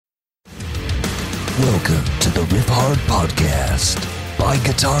Welcome to the Riffhard podcast by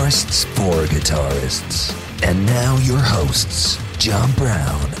guitarists for guitarists. And now your hosts, John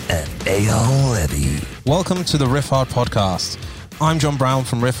Brown and Eyal Levy. Welcome to the Riffhard podcast. I'm John Brown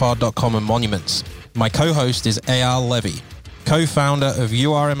from Riffhard.com and Monuments. My co-host is Eyal Levy, co-founder of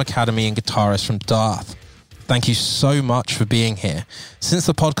URM Academy and guitarist from Darth. Thank you so much for being here. Since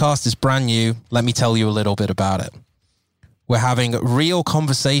the podcast is brand new, let me tell you a little bit about it. We're having real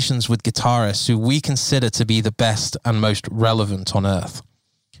conversations with guitarists who we consider to be the best and most relevant on earth.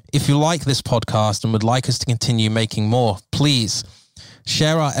 If you like this podcast and would like us to continue making more, please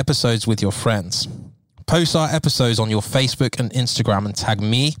share our episodes with your friends. Post our episodes on your Facebook and Instagram and tag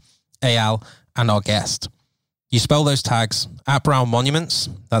me, Eyal, and our guest. You spell those tags at Brown Monuments,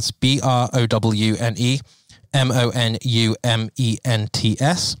 that's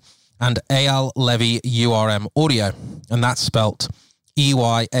BROWNEMONUMENTS, and Eyal Levy URM Audio, and that's spelt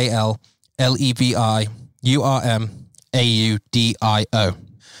EYALLEVIURMAUDIO.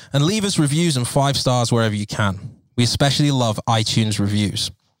 And leave us reviews and 5 stars wherever you can. We especially love iTunes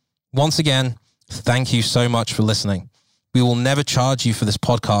reviews. Once again, thank you so much for listening. We will never charge you for this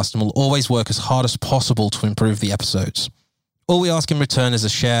podcast and will always work as hard as possible to improve the episodes. All we ask in return is a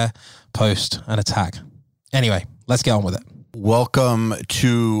share, post, and a tag. Anyway, let's get on with it. Welcome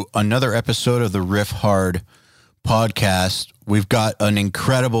to another episode of the Riffhard podcast. We've got an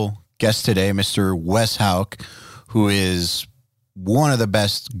incredible guest today, Mr. Wes Hauch, who is one of the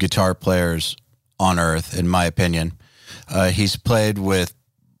best guitar players on earth, in my opinion. He's played with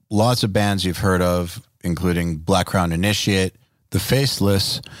lots of bands you've heard of, including Black Crown Initiate, The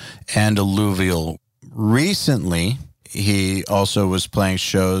Faceless, and Alluvial. Recently, he also was playing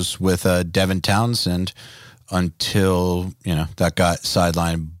shows with Devin Townsend until, that got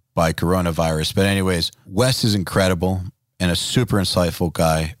sidelined by coronavirus. But anyways, Wes is incredible and a super insightful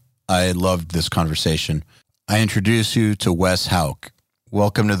guy. I loved this conversation. I introduce you to Wes Hauch.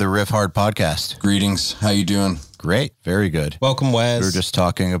 Welcome to the Riffhard podcast. Greetings. How you doing? Great. Very good. Welcome, Wes. We were just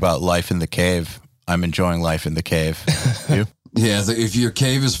talking about life in the cave. I'm enjoying life in the cave. You? Yeah, if your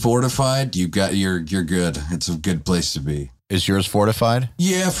cave is fortified, you're good. It's a good place to be. Is yours fortified?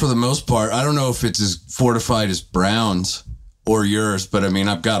 Yeah, for the most part. I don't know if it's as fortified as Brown's or yours, but I mean,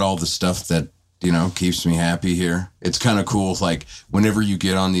 I've got all the stuff that, keeps me happy here. It's kind of cool. Like whenever you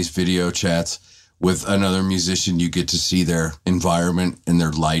get on these video chats with another musician, you get to see their environment and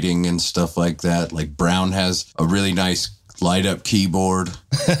their lighting and stuff like that. Like Brown has a really nice light up keyboard.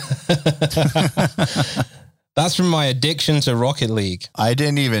 That's from my addiction to Rocket League. I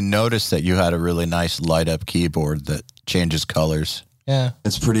didn't even notice that you had a really nice light up keyboard that changes colors. Yeah.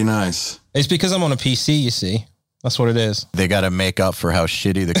 It's pretty nice. It's because I'm on a PC, you see. That's what it is. They got to make up for how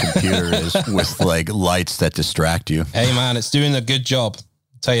shitty the computer is with like lights that distract you. Hey man, it's doing a good job.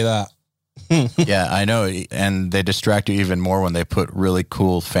 I'll tell you that. Yeah, I know. And they distract you even more when they put really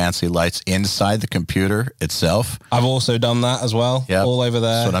cool, fancy lights inside the computer itself. I've also done that as well. Yep. All over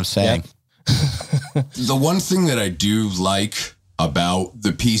there. That's what I'm saying. Yep. The one thing that I do like about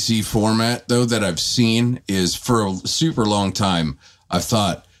the PC format, though, that I've seen is for a super long time, I've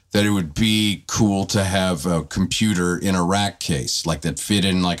thought that it would be cool to have a computer in a rack case, like that fit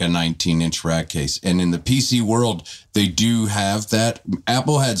in like a 19-inch rack case. And in the PC world, they do have that.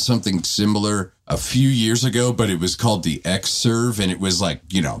 Apple had something similar a few years ago, but it was called the X-Serve, and it was like,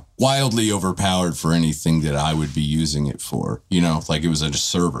 wildly overpowered for anything that I would be using it for, like it was a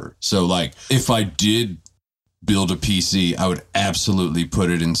server. So like if I did build a PC, I would absolutely put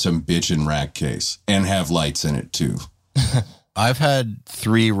it in some bitchin' rack case and have lights in it too. I've had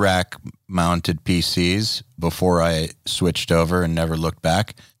 3 rack mounted PCs before I switched over and never looked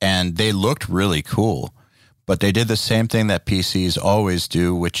back, and they looked really cool. But they did the same thing that PCs always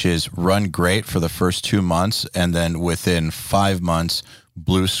do, which is run great for the first 2 months, and then within 5 months,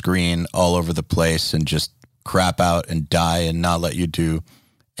 blue screen all over the place and just crap out and die and not let you do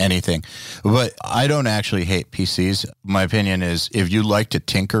anything. But I don't actually hate PCs. My opinion is if you like to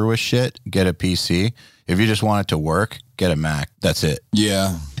tinker with shit, get a PC. If you just want it to work, get a Mac. That's it.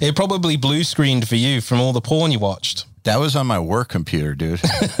 Yeah. It probably blue screened for you from all the porn you watched. That was on my work computer, dude.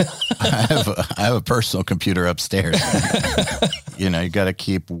 I have a personal computer upstairs. You got to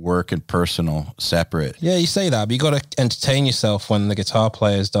keep work and personal separate. Yeah, you say that, but you got to entertain yourself when the guitar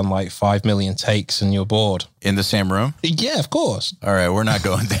player's done like 5 million takes and you're bored. In the same room? Yeah, of course. All right, we're not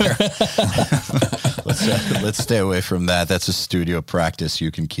going there. Let's stay away from that. That's a studio practice you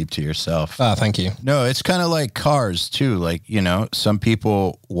can keep to yourself. Thank you. No, it's kind of like cars too. Like, some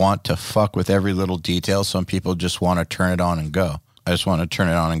people want to fuck with every little detail. Some people just want to turn it on and go. I just want to turn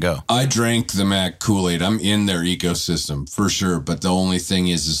it on and go. I drank the Mac Kool-Aid. I'm in their ecosystem for sure. But the only thing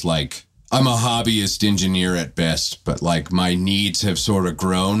is like, I'm a hobbyist engineer at best, but like my needs have sort of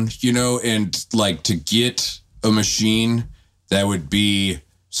grown, you know, and like to get a machine that would be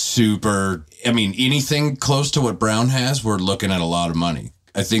super, I mean, anything close to what Brown has, we're looking at a lot of money.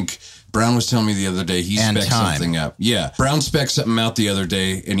 I think Brown was telling me the other day he spec'd something up. Yeah. Brown spec'd something out the other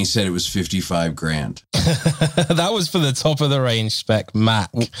day and he said it was $55,000. That was for the top of the range spec Mac.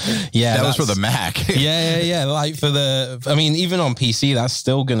 Yeah. That was for the Mac. yeah. Like for I mean, even on PC, that's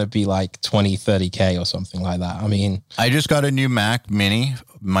still going to be like 20, 30K or something like that. I mean, I just got a new Mac Mini,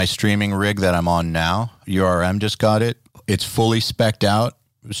 my streaming rig that I'm on now. URM just got it. It's fully spec'd out.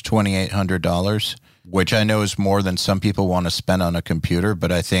 It was $2,800, which I know is more than some people want to spend on a computer,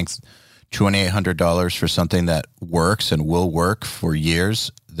 but I think $2,800 for something that works and will work for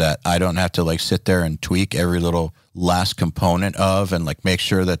years, that I don't have to like sit there and tweak every little last component of, and like make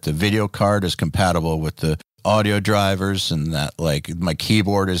sure that the video card is compatible with the audio drivers, and that like my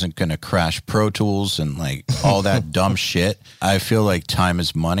keyboard isn't going to crash Pro Tools and like all that dumb shit. I feel like time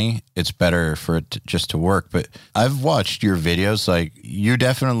is money. It's better for it just to work. But I've watched your videos. Like, you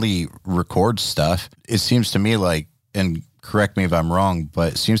definitely record stuff. It seems to me like, and correct me if I'm wrong,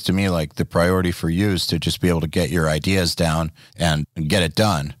 but it seems to me like the priority for you is to just be able to get your ideas down and get it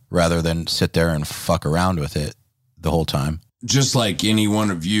done, rather than sit there and fuck around with it the whole time. Just like any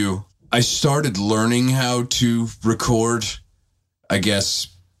one of you, I started learning how to record, I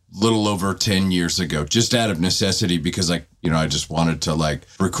guess, little over 10 years ago, just out of necessity, because I just wanted to like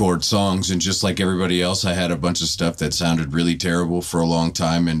record songs, and just like everybody else, I had a bunch of stuff that sounded really terrible for a long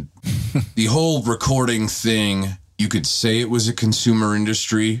time. And the whole recording thing, you could say it was a consumer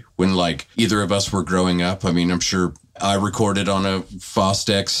industry when like either of us were growing up. I mean, I'm sure I recorded on a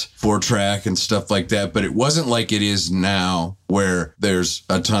Fostex 4-track and stuff like that, but it wasn't like it is now, where there's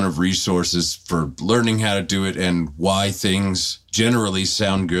a ton of resources for learning how to do it and why things generally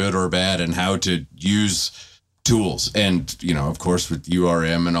sound good or bad and how to use tools. And, you know, of course, with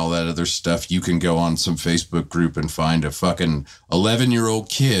URM and all that other stuff, you can go on some Facebook group and find a fucking 11-year-old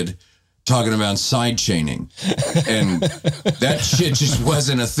kid talking about side chaining. And that shit just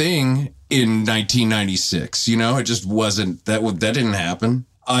wasn't a thing in 1996. You know, it just wasn't, that didn't happen.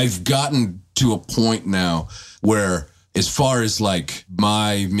 I've gotten to a point now where, as far as like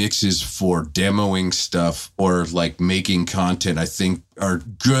my mixes for demoing stuff or like making content, I think are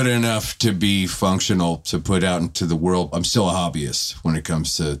good enough to be functional to put out into the world. I'm still a hobbyist when it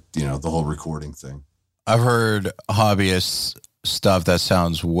comes to, you know, the whole recording thing. I've heard hobbyists stuff that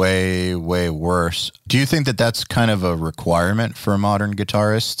sounds way, way worse. Do you think that that's kind of a requirement for a modern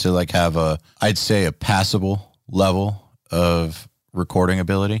guitarist to like have I'd say a passable level of recording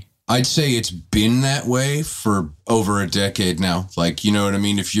ability? I'd say it's been that way for over a decade now. Like, you know what I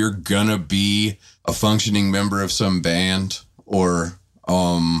mean? If you're gonna be a functioning member of some band or,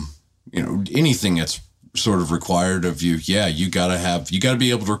 you know, anything that's sort of required of you, yeah, you gotta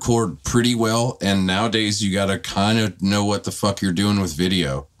be able to record pretty well. And nowadays you gotta kind of know what the fuck you're doing with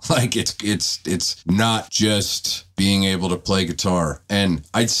video. Like it's not just being able to play guitar. And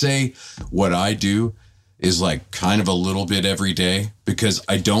I'd say what I do is like kind of a little bit every day, because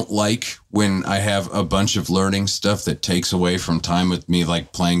I don't like when I have a bunch of learning stuff that takes away from time with me,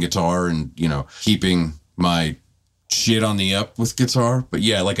 like playing guitar and, you know, keeping my shit on the up with guitar. But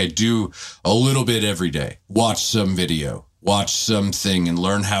yeah, like I do a little bit every day. Watch some video, watch something, and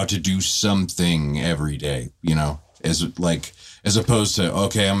learn how to do something every day, you know, as opposed to,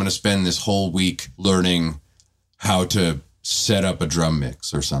 okay, I'm going to spend this whole week learning how to set up a drum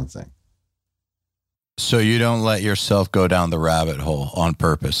mix or something. So you don't let yourself go down the rabbit hole on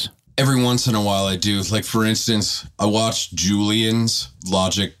purpose? Every once in a while I do. Like, for instance, I watched Julian's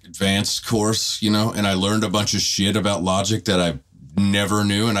Logic Advanced course, you know, and I learned a bunch of shit about Logic that I never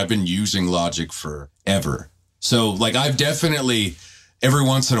knew, and I've been using Logic forever. So, like, I've definitely, every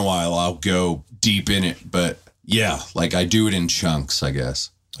once in a while, I'll go deep in it. But, yeah, like, I do it in chunks, I guess.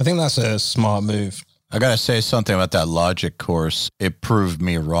 I think that's a smart move. I got to say something about that Logic course. It proved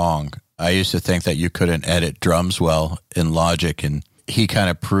me wrong. I used to think that you couldn't edit drums well in Logic, and he kind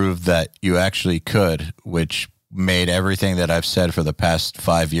of proved that you actually could, which made everything that I've said for the past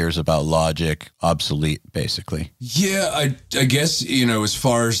 5 years about Logic obsolete, basically. Yeah, I guess, you know, as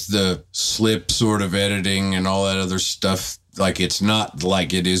far as the slip sort of editing and all that other stuff, like, it's not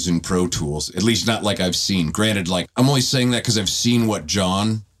like it is in Pro Tools, at least not like I've seen. Granted, like, I'm only saying that because I've seen what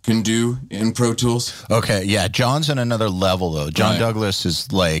John can do in Pro Tools. Okay, yeah, John's in another level, though. John Douglas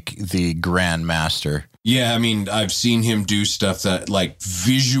is like the grand master. Yeah, I mean, I've seen him do stuff that, like,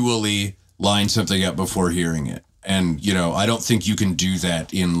 visually line something up before hearing it. And, you know, I don't think you can do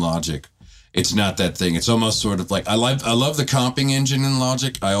that in Logic. it's not that thing. It's almost sort of like, I love the comping engine in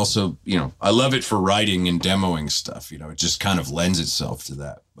Logic. I also, I love it for writing and demoing stuff. It just kind of lends itself to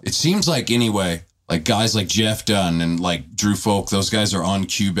that. It seems like anyway, like guys like Jeff Dunn and like Drew Folk, those guys are on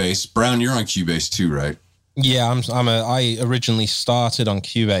Cubase. Brown, you're on Cubase too, right? Yeah, I originally started on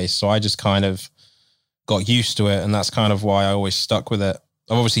Cubase, so I just kind of got used to it, and that's kind of why I always stuck with it.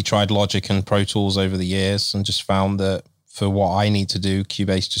 I've obviously tried Logic and Pro Tools over the years and just found that for what I need to do,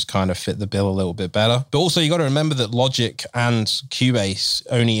 Cubase just kind of fit the bill a little bit better. But also you got to remember that Logic and Cubase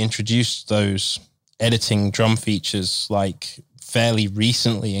only introduced those editing drum features like fairly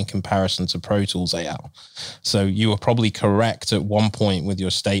recently in comparison to Pro Tools AL. So you were probably correct at one point with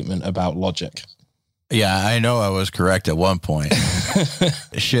your statement about Logic. Yeah, I know I was correct at one point.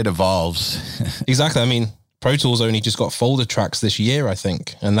 Shit evolves. Exactly. I mean, Pro Tools only just got folder tracks this year, I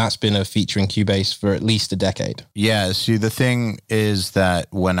think. And that's been a feature in Cubase for at least a decade. Yeah, see, the thing is that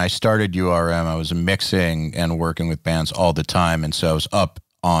when I started URM, I was mixing and working with bands all the time. And so I was up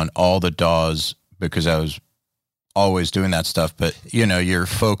on all the DAWs because I was always doing that stuff. But, your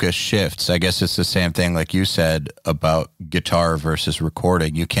focus shifts. I guess it's the same thing like you said about guitar versus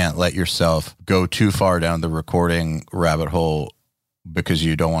recording. You can't let yourself go too far down the recording rabbit hole because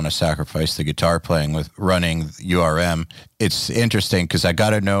you don't want to sacrifice the guitar playing with running URM. It's interesting because I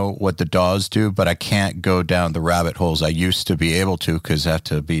got to know what the DAWs do, but I can't go down the rabbit holes I used to be able to because I have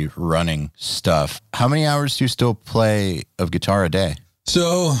to be running stuff. How many hours do you still play of guitar a day?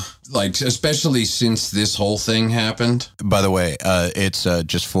 So, like, especially since this whole thing happened. By the way, it's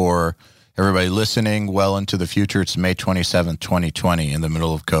just for everybody listening well into the future. It's May 27th, 2020, in the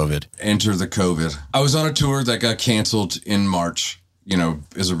middle of COVID. Enter the COVID. I was on a tour that got canceled in March,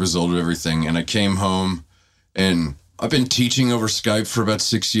 as a result of everything. And I came home and I've been teaching over Skype for about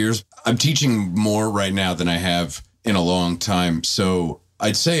 6 years. I'm teaching more right now than I have in a long time. So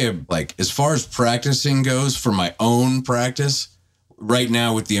I'd say, like, as far as practicing goes for my own practice, right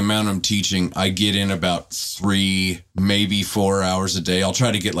now with the amount I'm teaching, I get in about 3, maybe 4 hours a day. I'll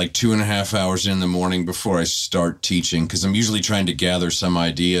try to get like 2.5 hours in the morning before I start teaching because I'm usually trying to gather some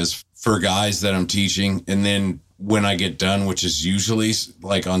ideas for guys that I'm teaching. And then when I get done, which is usually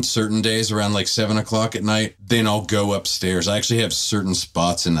like on certain days around like 7 o'clock at night, then I'll go upstairs. I actually have certain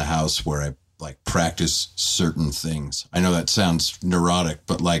spots in the house where I like practice certain things. I know that sounds neurotic,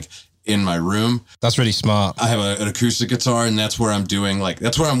 but like in my room. That's really smart. I have an acoustic guitar, and that's where I'm doing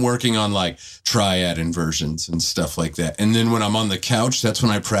that's where I'm working on like triad inversions and stuff like that. And then when I'm on the couch, that's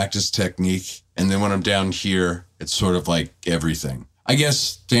when I practice technique. And then when I'm down here, it's sort of like everything. I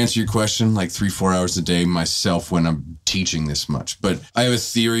guess to answer your question, like 3-4 hours a day myself when I'm teaching this much. But I have a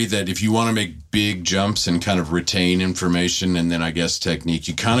theory that if you want to make big jumps and kind of retain information and then I guess technique,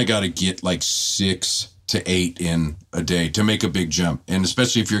 you kind of got to get like 6 to 8 in a day to make a big jump. And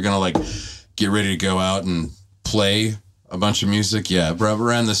especially if you're going to like get ready to go out and play a bunch of music. Yeah,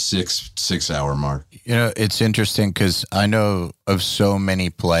 around the 6 hour mark. It's interesting because I know of so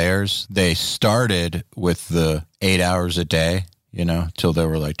many players, they started with the 8 hours a day, till they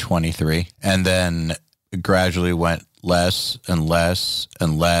were like 23, and then gradually went less and less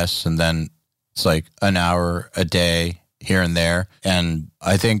and less. And then it's like an hour a day here and there. And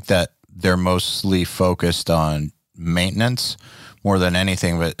I think that they're mostly focused on maintenance more than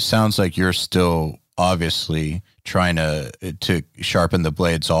anything, but it sounds like you're still obviously trying to sharpen the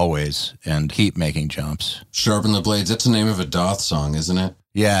blades always and keep making jumps. Sharpen the blades. That's the name of a Doth song, isn't it?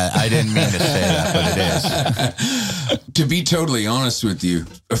 Yeah, I didn't mean to say that, but it is. To be totally honest with you,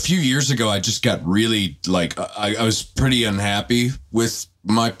 a few years ago, I just got really like, I was pretty unhappy with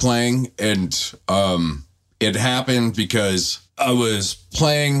my playing. And it happened because I was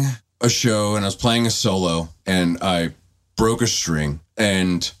playing a show and I was playing a solo and I broke a string.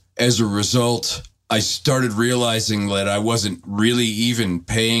 And as a result, I started realizing that I wasn't really even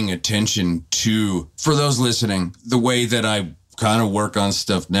paying attention to, for those listening, the way that I kind of work on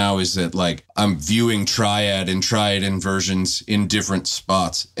stuff now is that like I'm viewing triad and triad inversions in different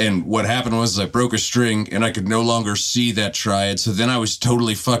spots. And what happened was I broke a string and I could no longer see that triad. So then I was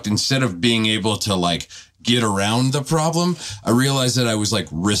totally fucked. Instead of being able to like get around the problem, I realized that I was like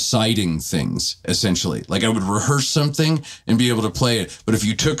reciting things essentially. Like I would rehearse something and be able to play it. But if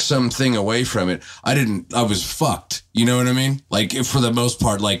you took something away from it, I was fucked. You know what I mean? Like for the most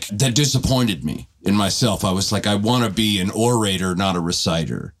part, like that disappointed me in myself. I was like, I want to be an orator, not a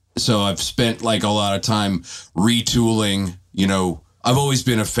reciter. So I've spent like a lot of time retooling, I've always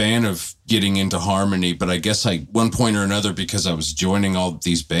been a fan of getting into harmony, but I guess one point or another, because I was joining all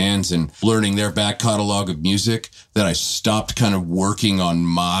these bands and learning their back catalog of music, that I stopped kind of working on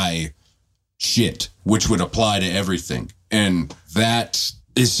my shit, which would apply to everything. And that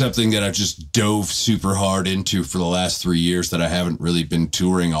is something that I've just dove super hard into for the last 3 years that I haven't really been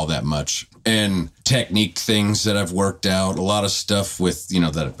touring all that much. And technique things that I've worked out, a lot of stuff with,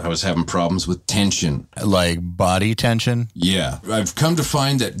 that I was having problems with tension. Like body tension? Yeah. I've come to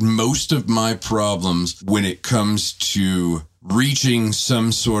find that most of my problems when it comes to reaching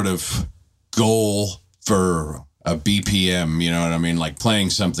some sort of goal for a BPM, you know what I mean? Like playing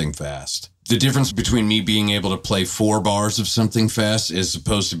something fast. The difference between me being able to play 4 bars of something fast as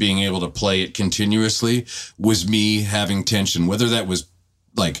opposed to being able to play it continuously was me having tension, whether that was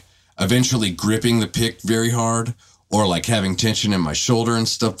like eventually gripping the pick very hard or like having tension in my shoulder and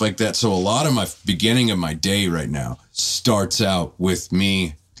stuff like that. So a lot of my beginning of my day right now starts out with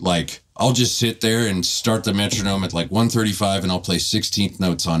me like, I'll just sit there and start the metronome at like 135 and I'll play 16th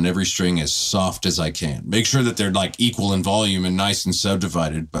notes on every string as soft as I can. Make sure that they're like equal in volume and nice and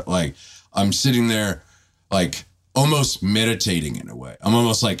subdivided, but like I'm sitting there like almost meditating in a way. I'm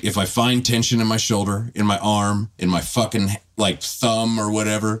almost like if I find tension in my shoulder, in my arm, in my fucking like thumb or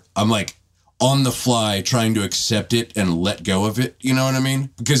whatever, I'm like on the fly trying to accept it and let go of it. You know what I mean?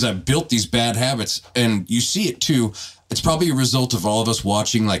 Because I've built these bad habits and you see it too. It's probably a result of all of us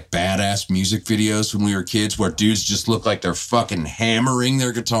watching like badass music videos when we were kids where dudes just look like they're fucking hammering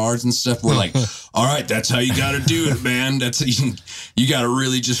their guitars and stuff. We're like, all right, that's how you got to do it, man. You got to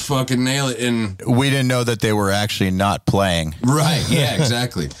really just fucking nail it. And we didn't know that they were actually not playing. Right. Yeah,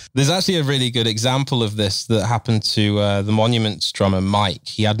 exactly. There's actually a really good example of this that happened to the Monuments drummer, Mike.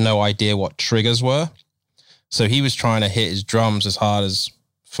 He had no idea what triggers were. So he was trying to hit his drums as hard as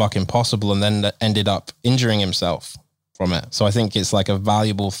fucking possible and then ended up injuring himself from it. So I think it's like a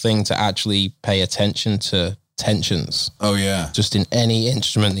valuable thing to actually pay attention to tensions. Oh, yeah. Just in any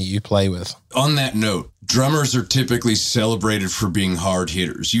instrument that you play with. On that note, drummers are typically celebrated for being hard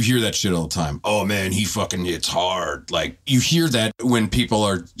hitters. You hear that shit all the time. Oh, man, he fucking hits hard. Like, you hear that when people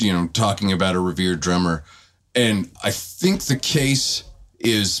are, talking about a revered drummer. And I think the case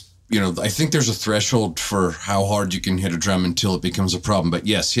is, I think there's a threshold for how hard you can hit a drum until it becomes a problem. But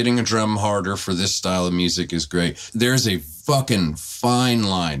yes, hitting a drum harder for this style of music is great. There's a fucking fine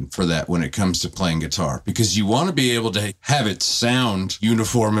line for that when it comes to playing guitar, because you want to be able to have it sound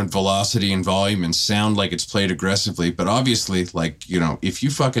uniform in velocity and volume and sound like it's played aggressively. But obviously, like, if you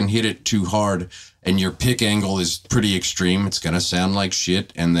fucking hit it too hard and your pick angle is pretty extreme, it's going to sound like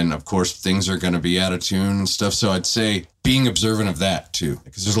shit. And then, of course, things are going to be out of tune and stuff. So I'd say being observant of that, too,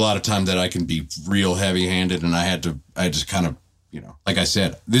 because there's a lot of time that I can be real heavy-handed and I just kind of, like I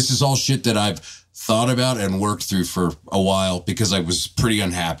said, this is all shit that I've thought about and worked through for a while because I was pretty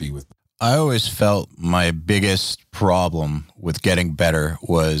unhappy with it. I always felt my biggest problem with getting better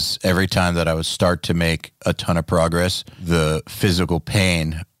was every time that I would start to make a ton of progress, the physical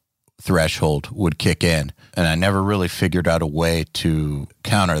pain threshold would kick in. And I never really figured out a way to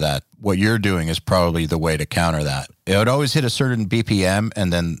counter that. What you're doing is probably the way to counter that. It would always hit a certain BPM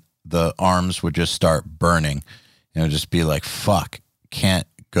and then the arms would just start burning. And it would just be like, fuck, can't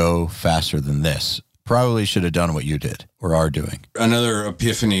go faster than this. Probably should have done what you did or are doing. Another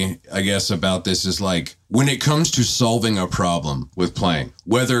epiphany, I guess, about this is like when it comes to solving a problem with playing,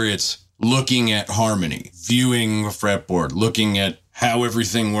 whether it's looking at harmony, viewing a fretboard, looking at how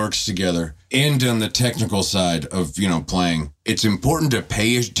everything works together, and on the technical side of, playing, it's important to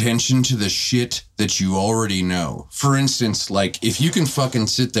pay attention to the shit that you already know. For instance, like if you can fucking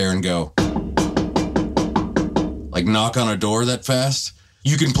sit there and go, like knock on a door that fast,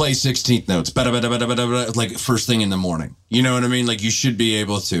 you can play 16th notes, like first thing in the morning. You know what I mean? Like you should be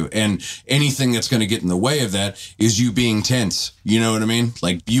able to. And anything that's going to get in the way of that is you being tense. You know what I mean?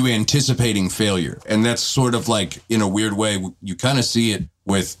 Like you anticipating failure. And that's sort of like, in a weird way, you kind of see it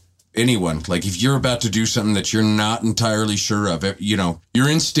with anyone. Like if you're about to do something that you're not entirely sure of, your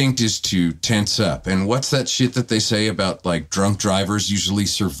instinct is to tense up. And what's that shit that they say about like drunk drivers usually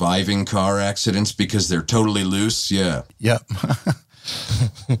surviving car accidents because they're totally loose? Yeah. Yep.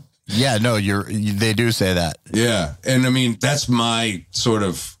 Yeah, no, they do say that. Yeah. And I mean, that's my sort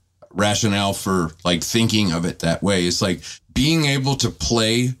of rationale for like thinking of it that way. It's like being able to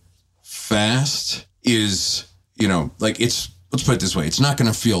play fast is, like let's put it this way. It's not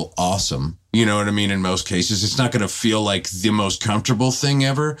going to feel awesome. You know what I mean? In most cases, it's not going to feel like the most comfortable thing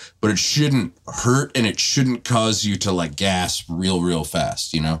ever, but it shouldn't hurt and it shouldn't cause you to like gasp real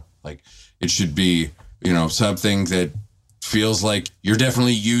fast, like it should be, something that feels like you're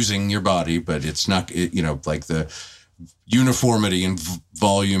definitely using your body, but it's not, like the uniformity and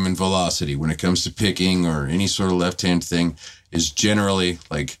volume and velocity when it comes to picking or any sort of left-hand thing is generally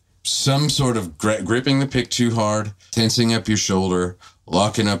like some sort of gripping the pick too hard, tensing up your shoulder,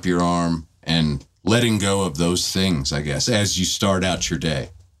 locking up your arm, and letting go of those things, I guess, as you start out your day.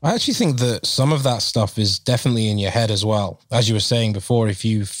 I actually think that some of that stuff is definitely in your head as well. As you were saying before, if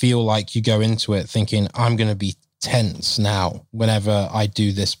you feel like you go into it thinking, I'm going to be tense now whenever I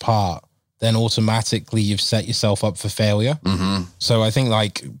do this part, then automatically you've set yourself up for failure. Mm-hmm. So I think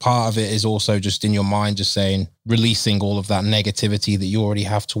like part of it is also just in your mind, just saying, releasing all of that negativity that you already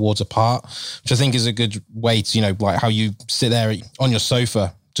have towards a part, which I think is a good way to, like how you sit there on your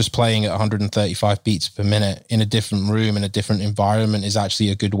sofa, just playing at 135 beats per minute in a different room, in a different environment is actually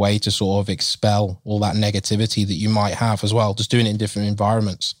a good way to sort of expel all that negativity that you might have as well. Just doing it in different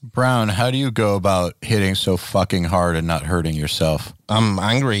environments. Brown, how do you go about hitting so fucking hard and not hurting yourself? I'm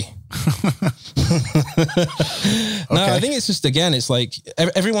angry. No, I think it's just, again, it's like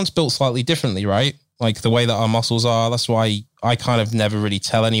everyone's built slightly differently, right? Like the way that our muscles are. That's why I kind of never really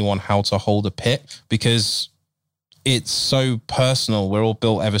tell anyone how to hold a pick, because it's so personal. We're all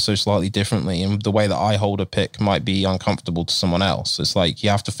built ever so slightly differently. And the way that I hold a pick might be uncomfortable to someone else. It's like you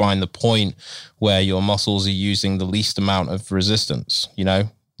have to find the point where your muscles are using the least amount of resistance,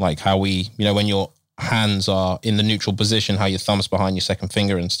 like how we, when your hands are in the neutral position, how your thumb's behind your second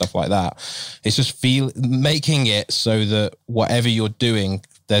finger and stuff like that. It's just making it so that whatever you're doing,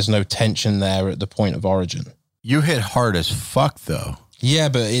 there's no tension there at the point of origin. You hit hard as fuck though. Yeah,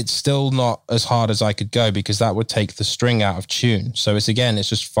 but it's still not as hard as I could go because that would take the string out of tune. So it's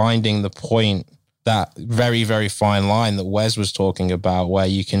just finding the point, that very, very fine line that Wes was talking about, where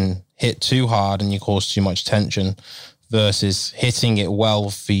you can hit too hard and you cause too much tension versus hitting it well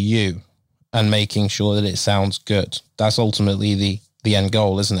for you and making sure that it sounds good. That's ultimately the end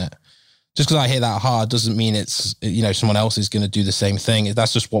goal, isn't it? Just because I hit that hard doesn't mean it's, someone else is going to do the same thing.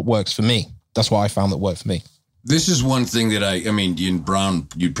 That's just what works for me. That's what I found that worked for me. This is one thing that I mean, you and Brown,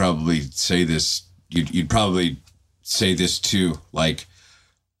 you'd probably say this. You'd probably say this too. Like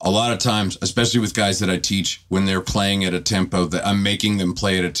a lot of times, especially with guys that I teach, when they're playing at a tempo that I'm making them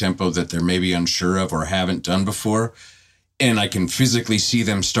play at a tempo that they're maybe unsure of or haven't done before. And I can physically see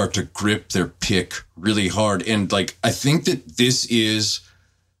them start to grip their pick really hard. And like, I think that this is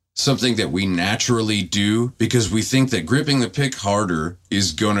something that we naturally do because we think that gripping the pick harder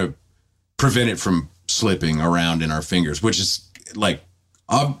is going to prevent it from slipping around in our fingers, which is like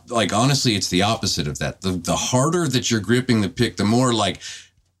honestly, it's the opposite of that. The harder that you're gripping the pick, the more like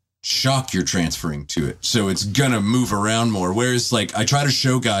shock you're transferring to it. So it's going to move around more. Whereas like, I try to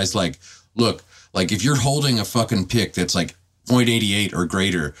show guys like, look, like if you're holding a fucking pick that's like 0.88 or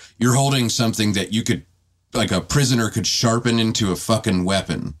greater, you're holding something that you could, like a prisoner could sharpen into a fucking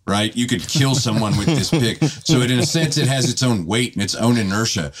weapon, right? You could kill someone with this pick. So in a sense, it has its own weight and its own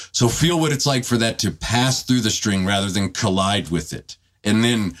inertia. So feel what it's like for that to pass through the string rather than collide with it. And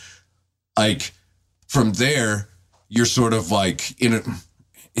then like from there, you're sort of like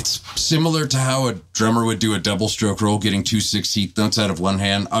it's similar to how a drummer would do a double stroke roll, getting 2 16th notes out of one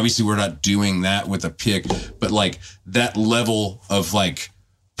hand. Obviously we're not doing that with a pick, but like that level of like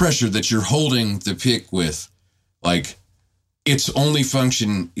pressure that you're holding the pick with, like its only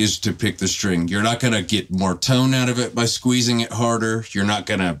function is to pick the string. You're not going to get more tone out of it by squeezing it harder. You're not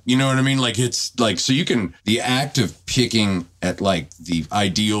going to, you know what I mean? Like it's like, so you can, the act of picking at like the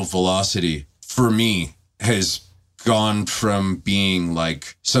ideal velocity for me has gone from being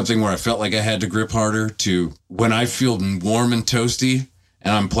like something where I felt like I had to grip harder to when I feel warm and toasty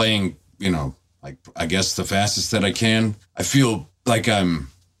and I'm playing, like I guess the fastest that I can, I feel like I'm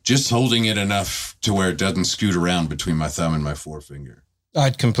just holding it enough to where it doesn't scoot around between my thumb and my forefinger.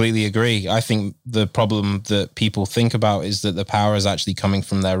 I'd completely agree. I think the problem that people think about is that the power is actually coming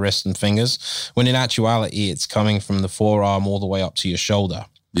from their wrist and fingers, when in actuality, it's coming from the forearm all the way up to your shoulder.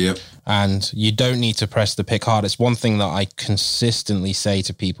 Yep. And you don't need to press the pick hard. It's one thing that I consistently say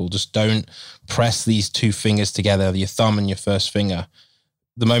to people, just don't press these two fingers together, your thumb and your first finger.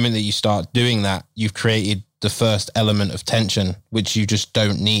 The moment that you start doing that, you've created the first element of tension, which you just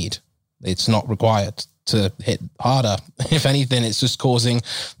don't need. It's not required to hit harder. If anything, it's just causing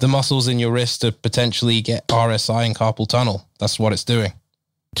the muscles in your wrist to potentially get RSI and carpal tunnel. That's what it's doing.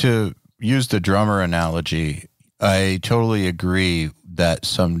 To use the drummer analogy, I totally agree that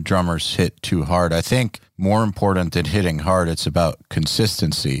some drummers hit too hard. I think more important than hitting hard, it's about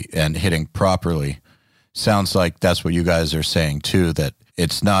consistency and hitting properly. Sounds like that's what you guys are saying too, that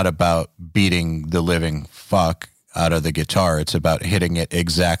it's not about beating the living fuck out of the guitar. It's about hitting it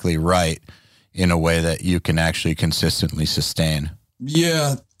exactly right in a way that you can actually consistently sustain.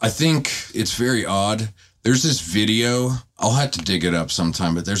 Yeah, I think it's very odd. There's this video, I'll have to dig it up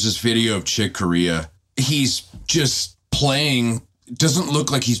sometime, but there's this video of Chick Corea. He's just playing, it doesn't look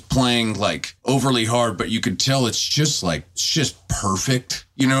like he's playing like overly hard, but you could tell it's just perfect.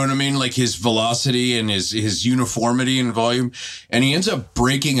 You know what I mean? Like his velocity and his uniformity and volume. And he ends up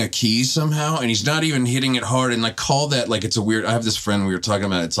breaking a key somehow, and he's not even hitting it hard. And like, call that like it's a weird. I have this friend we were talking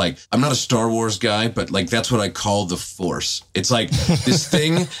about. It's like, I'm not a Star Wars guy, but like that's what I call the Force. It's like this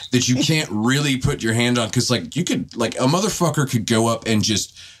thing that you can't really put your hand on, because like you could, like a motherfucker could go up and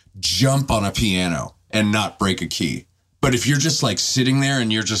just jump on a piano and not break a key. But if you're just like sitting there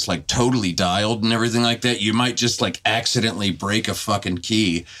and you're just like totally dialed and everything like that, you might just like accidentally break a fucking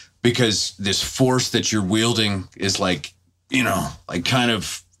key, because this force that you're wielding is like, you know, like kind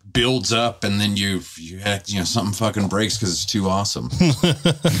of builds up, and then you know, something fucking breaks because it's too awesome.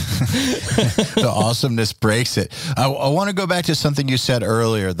 The awesomeness breaks it. I want to go back to something you said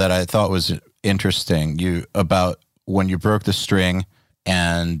earlier that I thought was interesting. About when you broke the string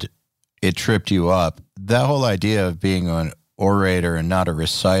and it tripped you up. That whole idea of being an orator and not a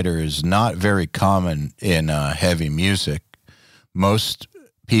reciter is not very common in heavy music. Most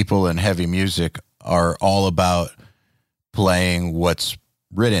people in heavy music are all about playing what's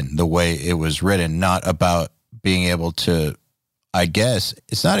written the way it was written, not about being able to, I guess,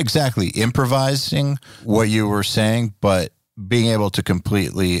 it's not exactly improvising what you were saying, but being able to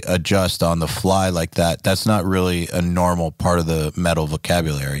completely adjust on the fly like that. That's not really a normal part of the metal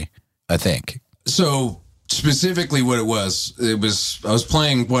vocabulary, I think. So specifically what it was I was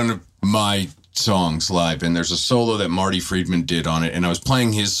playing one of my songs live, and there's a solo that Marty Friedman did on it, and I was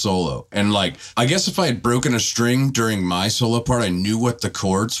playing his solo. And like, I guess if I had broken a string during my solo part, I knew what the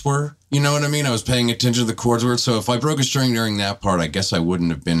chords were. You know what I mean? I was paying attention to the chords were. So if I broke a string during that part, I guess I wouldn't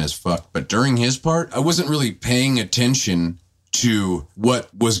have been as fucked. But during his part, I wasn't really paying attention to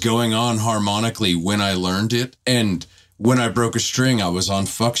what was going on harmonically when I learned it. And when I broke a string, I was on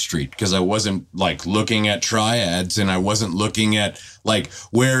fuck street, because I wasn't like looking at triads, and I wasn't looking at like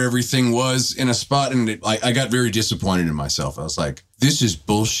where everything was in a spot. And I got very disappointed in myself. I was like, this is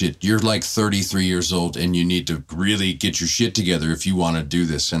bullshit. You're like 33 years old and you need to really get your shit together if you want to do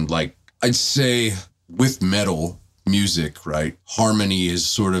this. And like, I'd say with metal music, right, harmony is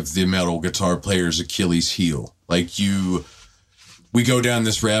sort of the metal guitar player's Achilles heel. Like we go down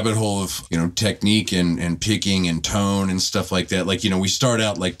this rabbit hole of, you know, technique and picking and tone and stuff like that. Like, you know, we start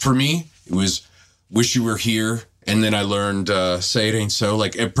out, like, for me, it was Wish You Were Here. And then I learned Say It Ain't So,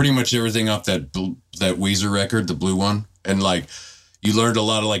 like pretty much everything off that Weezer record, the blue one. And like, you learned a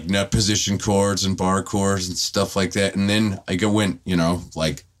lot of like nut position chords and bar chords and stuff like that. And then I went, you know,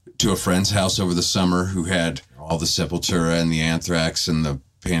 like to a friend's house over the summer who had all the Sepultura and the Anthrax and the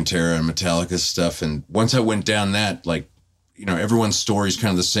Pantera and Metallica stuff. And once I went down that, like, you know, everyone's story is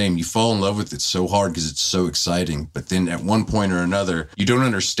kind of the same. You fall in love with it so hard because it's so exciting. But then at one point or another, you don't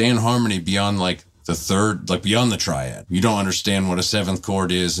understand harmony beyond like the third, like beyond the triad. You don't understand what a seventh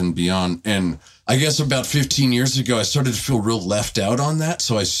chord is and beyond. And I guess about 15 years ago, I started to feel real left out on that.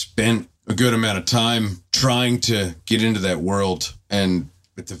 So I spent a good amount of time trying to get into that world. And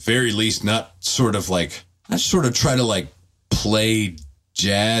at the very least, not sort of try to like play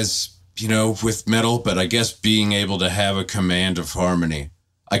jazz, you know, with metal, but I guess being able to have a command of harmony.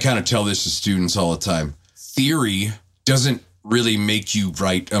 I kind of tell this to students all the time. Theory doesn't really make you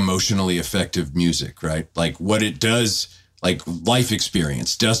write emotionally effective music, right? Like what it does, like life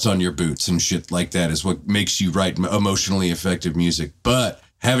experience, dust on your boots and shit like that is what makes you write emotionally effective music. But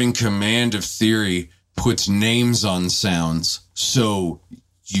having command of theory puts names on sounds so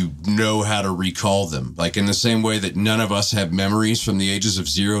you know how to recall them. Like in the same way that none of us have memories from the ages of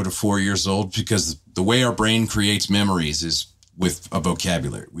 0 to 4 years old, because the way our brain creates memories is with a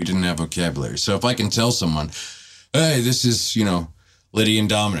vocabulary. We didn't have vocabulary. So if I can tell someone, hey, this is, you know, Lydian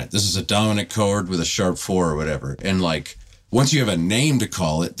dominant. This is a dominant chord with a sharp 4 or whatever. And like, once you have a name to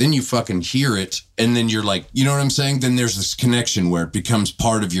call it, then you fucking hear it. And then you're like, you know what I'm saying? Then there's this connection where it becomes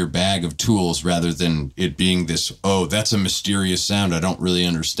part of your bag of tools rather than it being this, oh, that's a mysterious sound. I don't really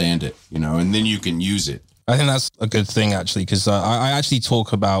understand it, you know, and then you can use it. I think that's a good thing, actually, because I actually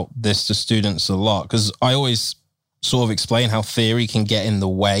talk about this to students a lot, because I always sort of explain how theory can get in the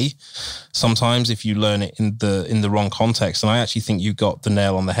way sometimes if you learn it in the wrong context. And I actually think you got the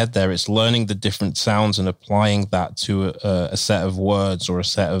nail on the head there. It's learning the different sounds and applying that to a set of words or a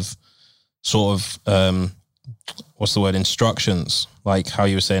set of sort of, instructions, like how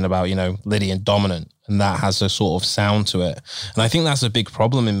you were saying about, you know, Lydian dominant, and that has a sort of sound to it. And I think that's a big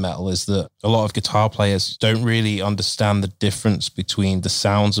problem in metal, is that a lot of guitar players don't really understand the difference between the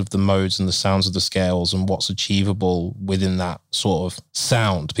sounds of the modes and the sounds of the scales and what's achievable within that sort of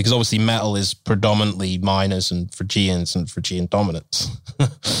sound. Because obviously metal is predominantly minors and Phrygian dominants.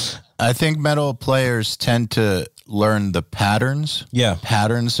 I think metal players tend to learn the patterns. Yeah.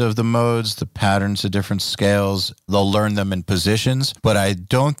 Patterns of the modes, the patterns of different scales. They'll learn them in positions, but I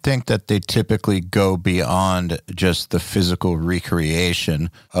don't think that they typically go beyond just the physical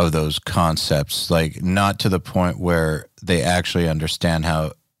recreation of those concepts, like not to the point where they actually understand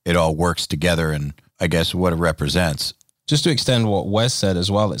how it all works together and I guess what it represents. Just to extend what Wes said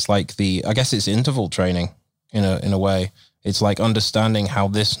as well, it's like I guess it's interval training in a way. It's like understanding how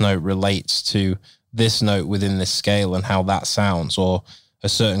this note relates to this note within this scale and how that sounds, or a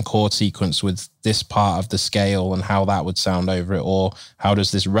certain chord sequence with this part of the scale and how that would sound over it, or how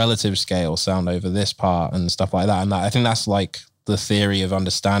does this relative scale sound over this part and stuff like that. And I think that's like the theory of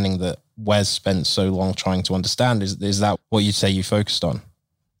understanding that Wes spent so long trying to understand. Is that what you'd say you focused on?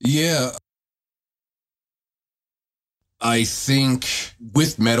 Yeah. I think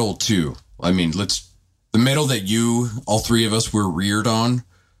with metal too, I mean, the metal that all three of us were reared on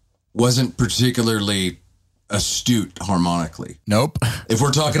wasn't particularly astute harmonically. Nope. If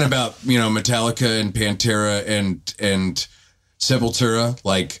we're talking about, Metallica and Pantera and Sepultura,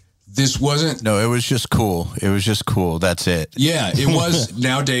 like this wasn't. No, it was just cool. It was just cool. That's it. Yeah, it was.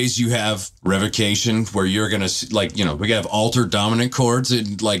 Nowadays you have revocation where you're going to we have altered dominant chords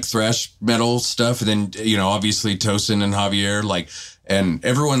and like thrash metal stuff. And then, obviously Tosin and Javier, and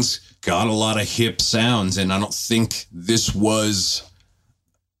everyone's got a lot of hip sounds. And I don't think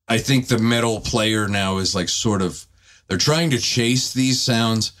I think the metal player now is they're trying to chase these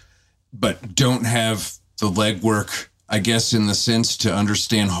sounds, but don't have the legwork, I guess, in the sense to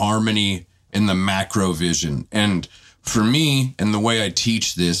understand harmony in the macro vision. And for me, and the way I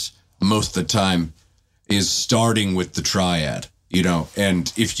teach this most of the time is starting with the triad,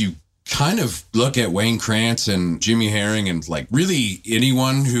 and if you kind of look at Wayne Krantz and Jimmy Herring and really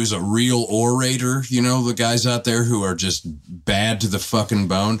anyone who's a real orator, the guys out there who are just bad to the fucking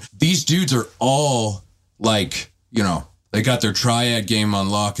bone, these dudes are all they got their triad game on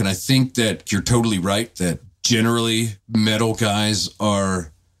lock. And I think that you're totally right that generally metal guys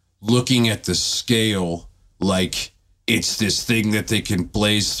are looking at the scale like it's this thing that they can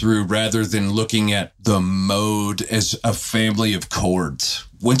blaze through rather than looking at the mode as a family of chords.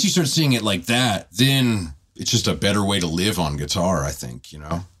 Once you start seeing it like that, then it's just a better way to live on guitar, I think,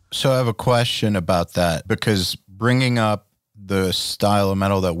 So I have a question about that, because bringing up the style of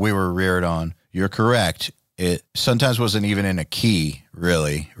metal that we were reared on, you're correct. It sometimes wasn't even in a key,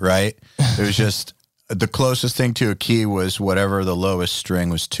 really, right? It was just the closest thing to a key was whatever the lowest string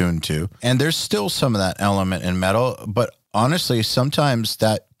was tuned to. And there's still some of that element in metal, but honestly, sometimes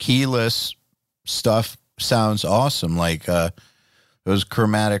that keyless stuff sounds awesome. Like those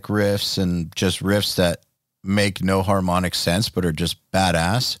chromatic riffs and just riffs that make no harmonic sense, but are just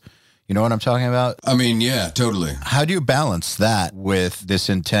badass. You know what I'm talking about? I mean, yeah, totally. How do you balance that with this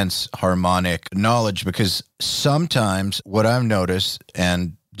intense harmonic knowledge? Because sometimes what I've noticed,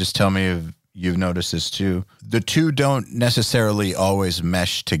 and just tell me if you've noticed this too, the two don't necessarily always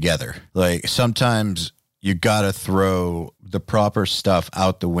mesh together. Like sometimes you got to throw the proper stuff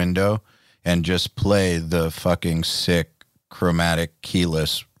out the window and just play the fucking sick chromatic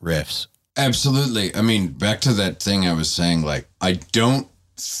keyless riffs. Absolutely. I mean, back to that thing I was saying, I don't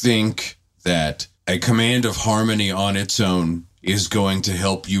think that a command of harmony on its own is going to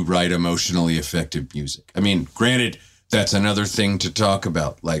help you write emotionally effective music. I mean, granted, that's another thing to talk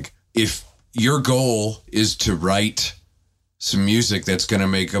about. If your goal is to write some music that's going to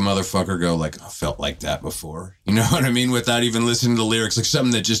make a motherfucker go I felt like that before, you know what I mean? Without even listening to the lyrics,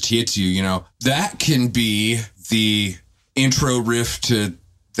 something that just hits you, that can be the intro riff to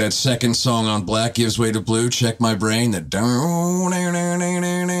that second song on Black Gives Way to Blue, Check My Brain, that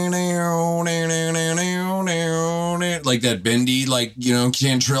that bendy,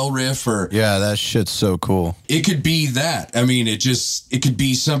 Cantrell riff, or yeah, that shit's so cool. It could be that. I mean, it could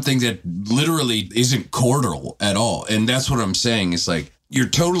be something that literally isn't chordal at all. And that's what I'm saying. It's you're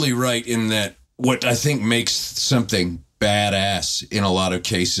totally right in that what I think makes something badass in a lot of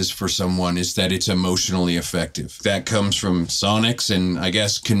cases for someone is that it's emotionally effective. That comes from sonics and I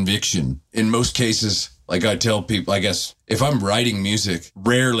guess conviction. In most cases, I tell people, I guess if I'm writing music,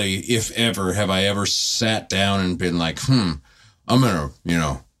 rarely, if ever, have I ever sat down and been I'm going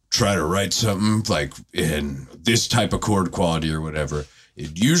to, try to write something in this type of chord quality or whatever.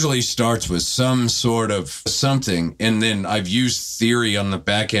 It usually starts with some sort of something, and then I've used theory on the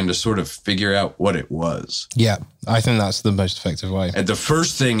back end to sort of figure out what it was. Yeah, I think that's the most effective way. And the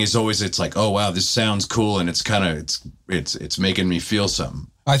first thing is always, it's oh, wow, this sounds cool, and it's kind of, it's making me feel something.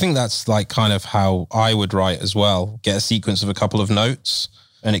 I think that's kind of how I would write as well. Get a sequence of a couple of notes,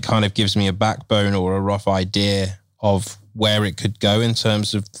 and it kind of gives me a backbone or a rough idea of where it could go in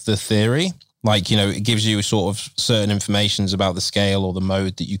terms of the theory. Like, it gives you sort of certain informations about the scale or the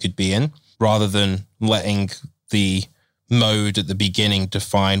mode that you could be in, rather than letting the mode at the beginning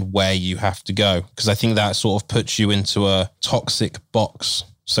define where you have to go. Because I think that sort of puts you into a toxic box,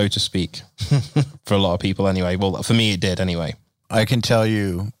 so to speak, for a lot of people anyway. Well, for me, it did anyway. I can tell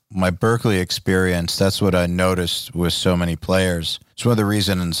you my Berkeley experience, that's what I noticed with so many players. It's one of the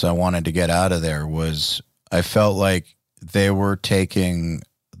reasons I wanted to get out of there was I felt like they were taking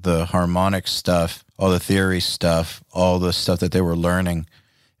the harmonic stuff, all the theory stuff, all the stuff that they were learning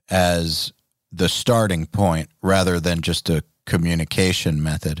as the starting point rather than just a communication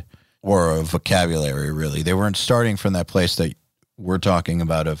method or a vocabulary, really. They weren't starting from that place that we're talking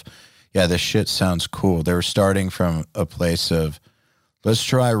about of, yeah, this shit sounds cool. They were starting from a place of, let's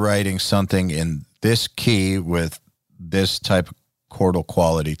try writing something in this key with this type of chordal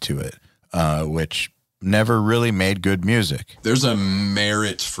quality to it, which never really made good music. There's a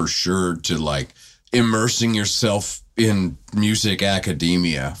merit for sure to like immersing yourself in music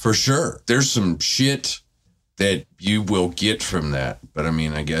academia, for sure. There's some shit that you will get from that. But I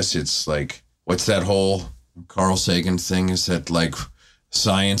mean, I guess it's like, what's that whole Carl Sagan thing, is that like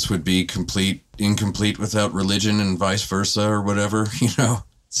science would be incomplete without religion and vice versa or whatever,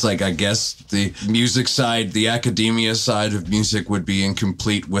 It's like, I guess the music side, the academia side of music would be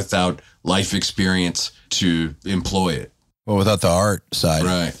incomplete without life experience to employ it. Well, without the art side.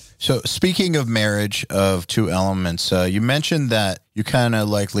 Right. So speaking of marriage of two elements, you mentioned that you kind of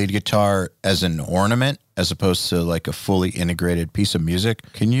like lead guitar as an ornament as opposed to like a fully integrated piece of music.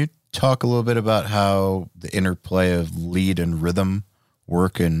 Can you talk a little bit about how the interplay of lead and rhythm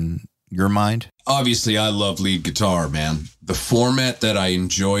work in your mind? Obviously, I love lead guitar, man. The format that I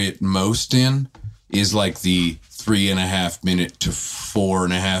enjoy it most in is like the 3.5 minute to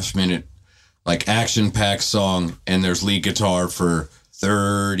 4.5 minute, like action-packed song, and there's lead guitar for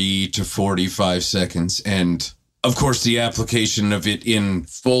 30 to 45 seconds. And of course, the application of it in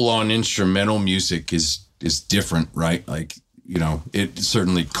full-on instrumental music is different, right? Like, it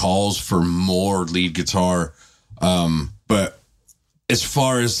certainly calls for more lead guitar. But as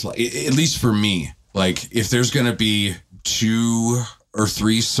far as, at least for me, like if there's going to be 2 or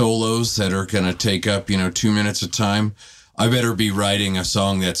 3 solos that are going to take up, 2 minutes of time, I better be writing a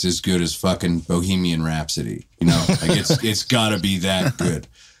song that's as good as fucking Bohemian Rhapsody. Like it's got to be that good.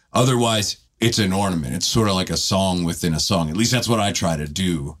 Otherwise, it's an ornament. It's sort of like a song within a song. At least that's what I try to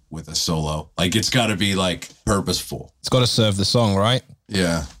do with a solo. Like it's got to be like purposeful. It's got to serve the song, right?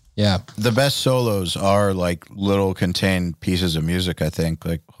 Yeah. Yeah. The best solos are like little contained pieces of music, I think,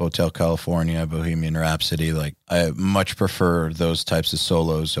 like Hotel California, Bohemian Rhapsody. Like I much prefer those types of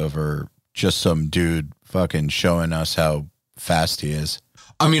solos over just some dude fucking showing us how fast he is.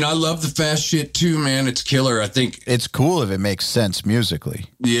 I mean, I love the fast shit too, man. It's killer. I think it's cool if it makes sense musically.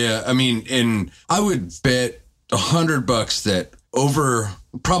 Yeah. I mean, and I would bet $100 that over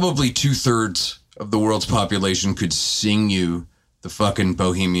probably 2/3 of the world's population could sing you the fucking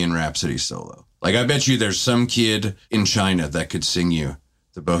Bohemian Rhapsody solo. Like, I bet you there's some kid in China that could sing you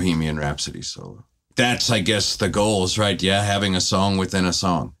the Bohemian Rhapsody solo. That's, I guess, the goal is, right? Yeah, having a song within a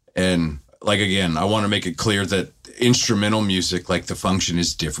song. And, like, again, I want to make it clear that instrumental music, like, the function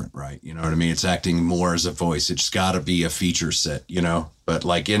is different, right? You know what I mean? It's acting more as a voice. It's got to be a feature set, But,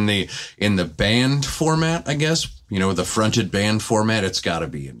 like, in the band format, I guess, the fronted band format, it's got to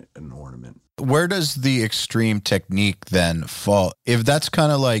be an ornament. Where does the extreme technique then fall? If that's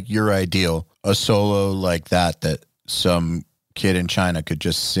kind of like your ideal, a solo like that some kid in China could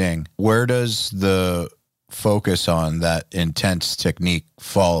just sing, where does the focus on that intense technique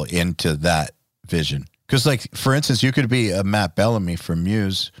fall into that vision? Because, like, for instance, you could be a Matt Bellamy from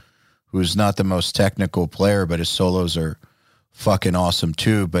Muse, who's not the most technical player, but his solos are fucking awesome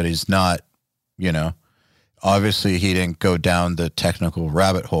too, but he's not, obviously he didn't go down the technical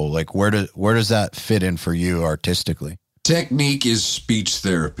rabbit hole. Like, where does that fit in for you artistically? Technique is speech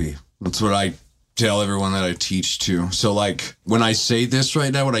therapy. That's what I tell everyone that I teach to. So, like, when I say this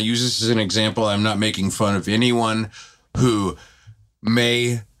right now, when I use this as an example, I'm not making fun of anyone who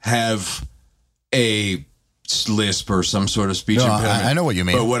may have a lisp or some sort of speech impediment. I know what you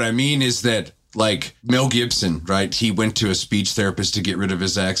mean. But what I mean is that, like, Mel Gibson, right? He went to a speech therapist to get rid of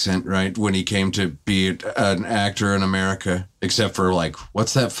his accent, right? When he came to be an actor in America, except for, like,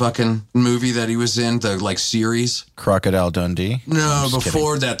 what's that fucking movie that he was in? The, like, series? Crocodile Dundee? No,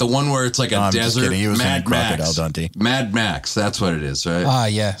 before that, the one where it's like a desert. He was Mad in Max. Crocodile Dundee. Mad Max, that's what it is, right? Ah,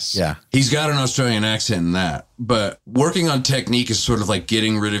 yes. Yeah. He's got an Australian accent in that. But working on technique is sort of like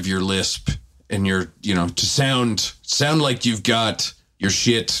getting rid of your lisp and your, to sound like you've got your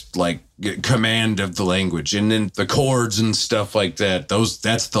shit, like command of the language. And then the chords and stuff like that,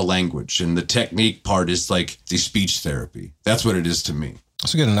 that's the language. And the technique part is like the speech therapy. That's what it is to me.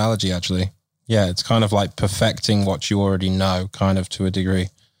 That's a good analogy, actually. Yeah, it's kind of like perfecting what you already know, kind of to a degree,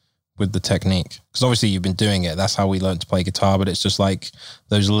 with the technique. Because obviously you've been doing it. That's how we learned to play guitar, but it's just like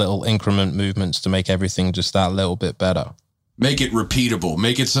those little increment movements to make everything just that little bit better. Make it repeatable.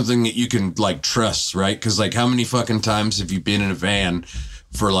 Make it something that you can like trust, right? Because like how many fucking times have you been in a van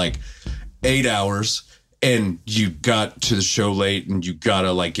for like 8 hours and you got to the show late and you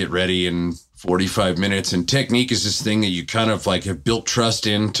gotta like get ready in 45 minutes? And technique is this thing that you kind of like have built trust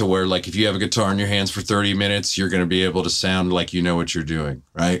in to where like if you have a guitar in your hands for 30 minutes, you're going to be able to sound like you know what you're doing,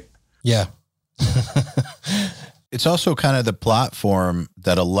 right? Yeah. It's also kind of the platform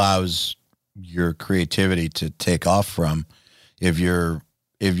that allows your creativity to take off from. If you're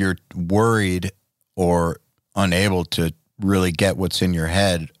worried or unable to really get what's in your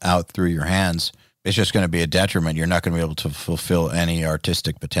head out through your hands, it's just going to be a detriment. You're not going to be able to fulfill any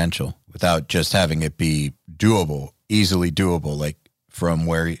artistic potential without just having it be doable, easily doable, like from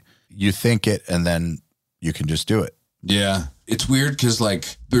where you think it and then you can just do it. Yeah. It's weird because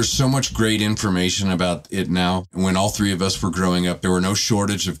like there's so much great information about it now. When all three of us were growing up, there were no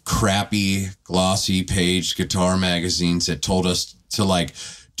shortage of crappy, glossy page guitar magazines that told us to like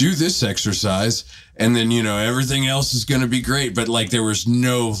do this exercise and then, you know, everything else is going to be great. But like there was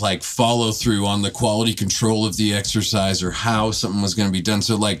no like follow through on the quality control of the exercise or how something was going to be done.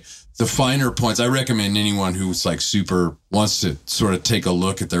 So like the finer points, I recommend anyone who's like super wants to sort of take a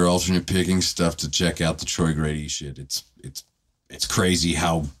look at their alternate picking stuff to check out the Troy Grady shit. It's crazy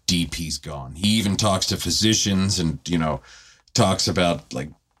how deep he's gone. He even talks to physicians and, you know, talks about like,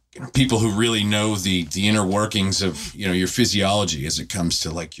 you know, people who really know the inner workings of, you know, your physiology as it comes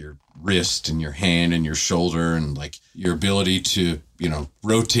to like your wrist and your hand and your shoulder and like your ability to, you know,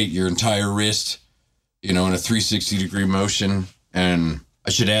 rotate your entire wrist, you know, in a 360-degree motion. And I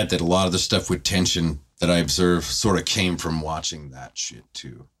should add that a lot of the stuff with tension that I observe sort of came from watching that shit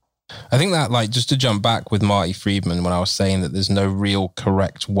too. I think that, like, just to jump back with Marty Friedman, when I was saying that there's no real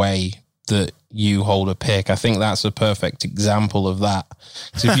correct way that you hold a pick, I think that's a perfect example of that.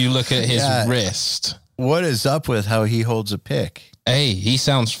 So if you look at his wrist. What is up with how he holds a pick? Hey, he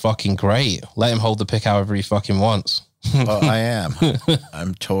sounds fucking great. Let him hold the pick however he fucking wants. Oh, I am.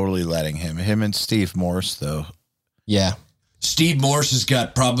 I'm totally letting him. Him and Steve Morse, though. Yeah. Steve Morse has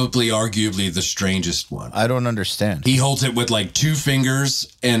got probably arguably the strangest one. I don't understand. He holds it with like 2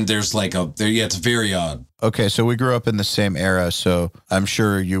 fingers and there's like it's very odd. Okay, so we grew up in the same era, so I'm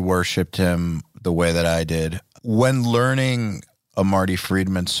sure you worshipped him the way that I did. When learning a Marty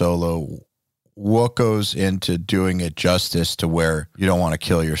Friedman solo, what goes into doing it justice to where you don't want to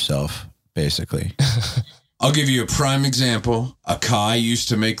kill yourself, basically? I'll give you a prime example. Akai used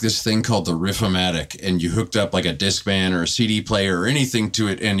to make this thing called the Riff-O-Matic, and you hooked up like a Discman or a CD player or anything to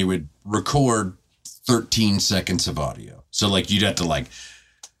it, and you would record 13 seconds of audio. So like you'd have to like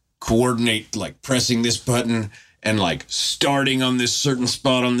coordinate like pressing this button and like starting on this certain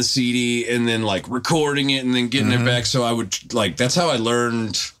spot on the CD and then like recording it and then getting it back. So I would like, that's how I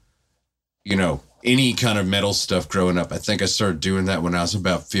learned, you know, any kind of metal stuff growing up. I think I started doing that when I was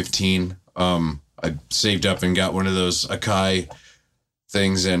about 15. I saved up and got one of those Akai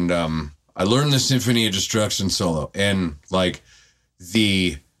things, and I learned the Symphony of Destruction solo. And like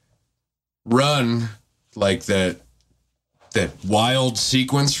the run, like that wild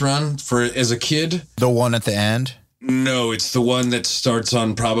sequence run for as a kid. The one at the end? No, it's the one that starts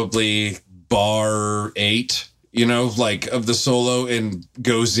on probably bar 8, you know, like of the solo and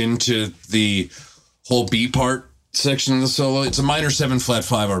goes into the whole B part section of the solo. It's a minor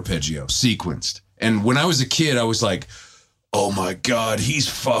 7-flat-5 arpeggio sequenced. And when I was a kid, I was like, oh my God, he's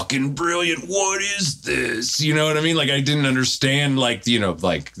fucking brilliant. What is this? You know what I mean? Like I didn't understand like, you know,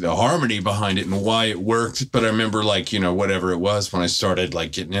 like the harmony behind it and why it worked. But I remember like, you know, whatever it was when I started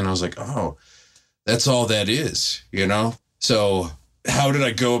like getting in, I was like, oh, that's all that is, you know? So how did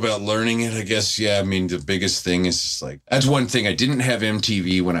I go about learning it? I guess, yeah, I mean, the biggest thing is just like, that's one thing. I didn't have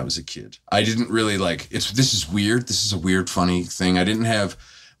MTV when I was a kid. I didn't really like, this is weird. This is a weird, funny thing. I didn't have,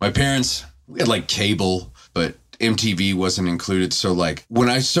 my parents, we had like cable, but MTV wasn't included. So like when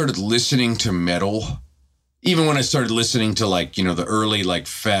I started listening to metal, even when I started listening to like, you know, the early like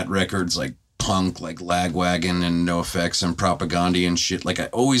fat records, like punk, like Lagwagon and NoFX and Propaganda and shit, like I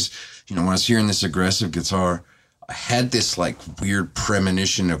always, you know, when I was hearing this aggressive guitar, I had this like weird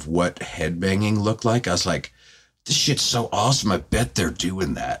premonition of what headbanging looked like. I was like, this shit's so awesome. I bet they're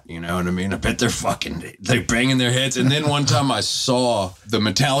doing that. You know what I mean? I bet they're banging their heads. And then one time I saw the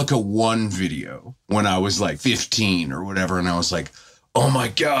Metallica 1 video when I was like 15 or whatever. And I was like, oh my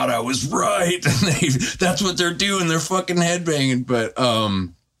God, I was right. And that's what they're doing. They're fucking headbanging. But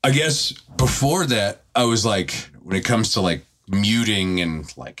I guess before that, I was like, when it comes to like muting and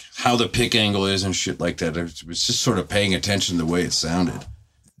like how the pick angle is and shit like that, I was just sort of paying attention to the way it sounded.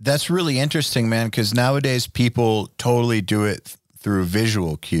 That's really interesting, man, because nowadays people totally do it through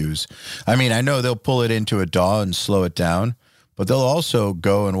visual cues. I mean, I know they'll pull it into a DAW and slow it down, but they'll also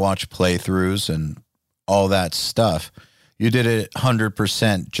go and watch playthroughs and all that stuff. You did it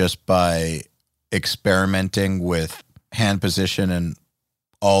 100% just by experimenting with hand position and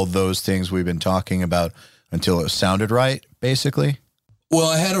all those things we've been talking about until it sounded right, basically. Well,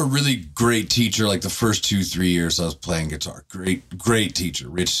 I had a really great teacher, like the first 2-3 years I was playing guitar. Great teacher,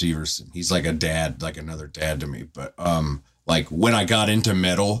 Rich Severson. He's like a dad, like another dad to me. But like when I got into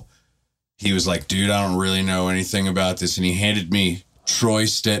metal, he was like, dude, I don't really know anything about this. And he handed me Troy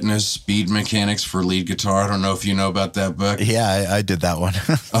Stetna's Speed Mechanics for lead guitar. I don't know if you know about that book. Yeah, I did that one.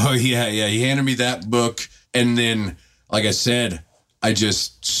 Oh, yeah. He handed me that book. And then, like I said, I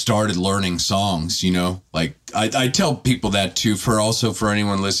just started learning songs, you know, like I tell people that too, for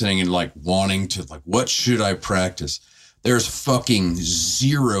anyone listening and like wanting to like, what should I practice? There's fucking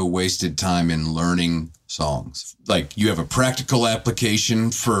zero wasted time in learning songs. Like you have a practical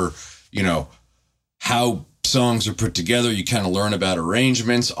application for, you know, how songs are put together. You kind of learn about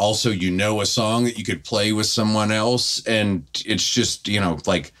arrangements. Also, you know, a song that you could play with someone else. And it's just, you know,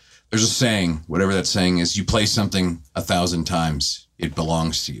 like there's a saying, whatever that saying is, you play something 1,000 times, it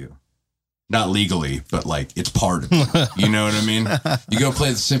belongs to you. Not legally, but like it's part of you. You know what I mean? You go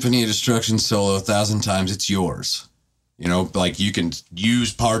play the Symphony of Destruction solo 1,000 times, it's yours. You know, like you can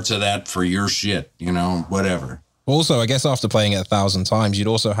use parts of that for your shit, you know, whatever. Also, I guess after playing it 1,000 times, you'd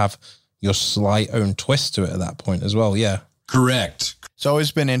also have your slight own twist to it at that point as well. Yeah. Correct. It's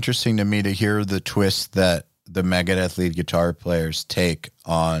always been interesting to me to hear the twist that the Megadeth lead guitar players take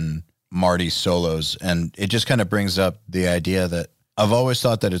on Marty's solos. And it just kind of brings up the idea that I've always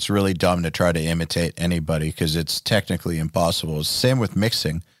thought that it's really dumb to try to imitate anybody because it's technically impossible. Same with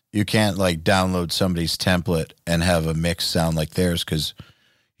mixing. You can't like download somebody's template and have a mix sound like theirs because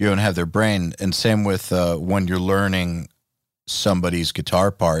you don't have their brain. And same with when you're learning somebody's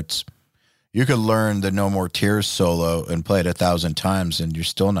guitar parts. You could learn the No More Tears solo and play it 1,000 times and you're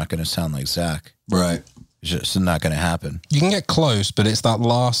still not going to sound like Zach. Right. It's just not going to happen. You can get close, but it's that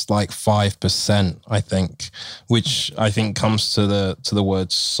last like 5%, I think, which I think comes to the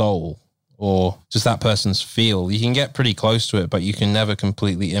word soul or just that person's feel. You can get pretty close to it, but you can never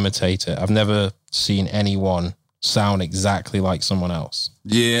completely imitate it. I've never seen anyone sound exactly like someone else.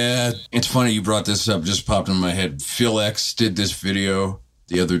 Yeah, it's funny you brought this up, just popped in my head. Phil X did this video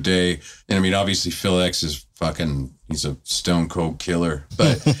the other day. And I mean, obviously Phil X is he's a stone cold killer,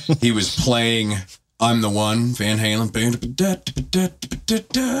 but he was playing I'm the One, Van Halen,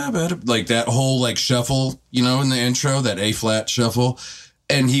 like that whole like shuffle, you know, in the intro, that A flat shuffle.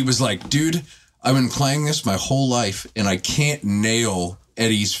 And he was like, dude, I've been playing this my whole life and I can't nail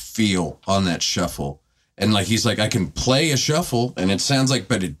Eddie's feel on that shuffle. And like, he's like, I can play a shuffle and it sounds like,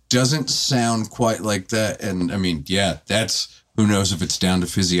 but it doesn't sound quite like that. And I mean, yeah, who knows if it's down to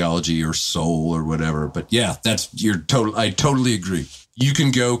physiology or soul or whatever. But yeah, I totally agree. You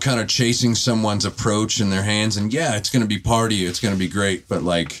can go kind of chasing someone's approach in their hands and yeah, it's going to be party. It's going to be great. But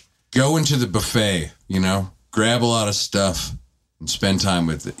like go into the buffet, you know, grab a lot of stuff and spend time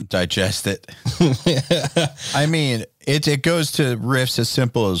with it. Digest it. I mean, it goes to riffs as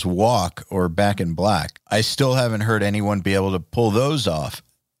simple as Walk or Back in Black. I still haven't heard anyone be able to pull those off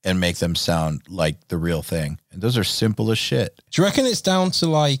and make them sound like the real thing. And those are simple as shit. Do you reckon it's down to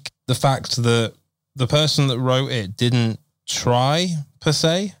like the fact that the person that wrote it didn't try per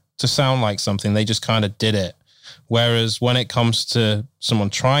se to sound like something? They just kind of did it. Whereas when it comes to someone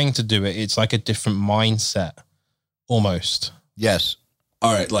trying to do it, it's like a different mindset almost. Yes.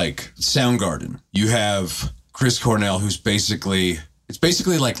 All right. Like Soundgarden, you have Chris Cornell, who's basically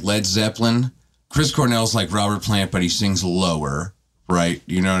like Led Zeppelin. Chris Cornell's like Robert Plant, but he sings lower. Right.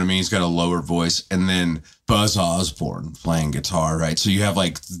 You know what I mean? He's got a lower voice. And then Buzz Osborne playing guitar. Right. So you have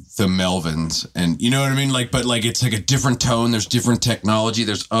like the Melvins and you know what I mean? Like, but like, it's like a different tone. There's different technology.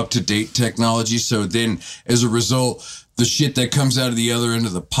 There's up to date technology. So then as a result, the shit that comes out of the other end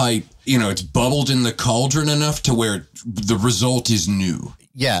of the pipe, you know, it's bubbled in the cauldron enough to where the result is new.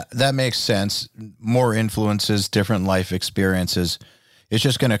 Yeah, that makes sense. More influences, different life experiences. It's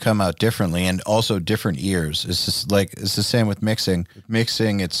just going to come out differently and also different ears. It's just like, it's the same with mixing.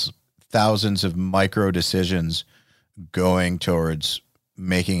 Mixing, it's thousands of micro decisions going towards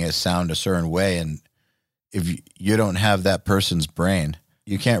making it sound a certain way. And if you don't have that person's brain,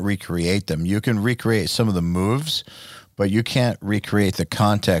 you can't recreate them. You can recreate some of the moves, but you can't recreate the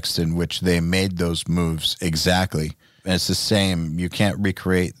context in which they made those moves exactly. And it's the same. You can't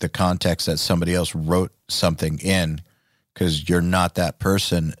recreate the context that somebody else wrote something in because you're not that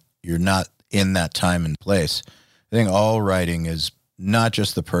person. You're not in that time and place. I think all writing is not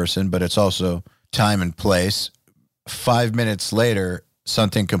just the person, but it's also time and place. 5 minutes later,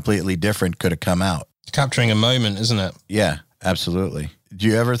 something completely different could have come out. Capturing a moment, isn't it? Yeah, absolutely. Do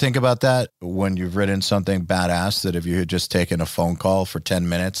you ever think about that when you've written something badass that if you had just taken a phone call for 10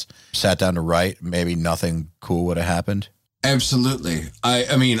 minutes, sat down to write, maybe nothing cool would have happened? Absolutely.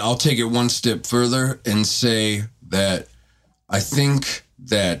 I mean, I'll take it one step further and say that I think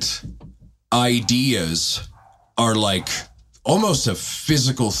that ideas are like almost a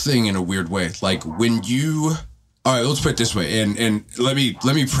physical thing in a weird way. Like when you... All right, let's put it this way. And let me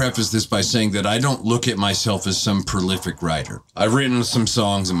preface this by saying that I don't look at myself as some prolific writer. I've written some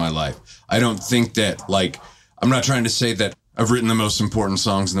songs in my life. I don't think that, like, I'm not trying to say that I've written the most important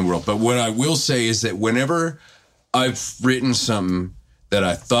songs in the world. But what I will say is that whenever I've written something that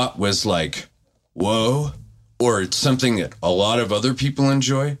I thought was like, whoa, or it's something that a lot of other people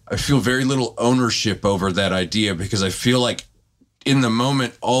enjoy, I feel very little ownership over that idea because I feel like in the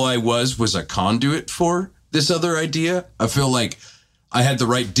moment, all I was a conduit for this other idea. I feel like I had the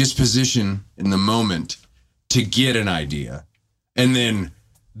right disposition in the moment to get an idea. And then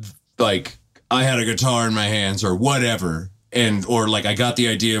like I had a guitar in my hands or whatever. Or like I got the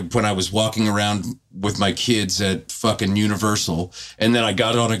idea when I was walking around with my kids at fucking Universal. And then I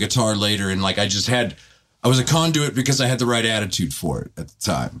got on a guitar later and like I was a conduit because I had the right attitude for it at the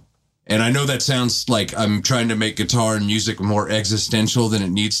time. And I know that sounds like I'm trying to make guitar and music more existential than it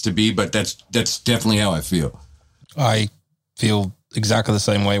needs to be, but that's definitely how I feel. I feel exactly the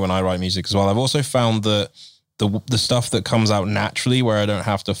same way when I write music as well. I've also found that the stuff that comes out naturally where I don't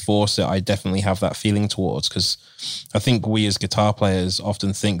have to force it, I definitely have that feeling towards, because I think we as guitar players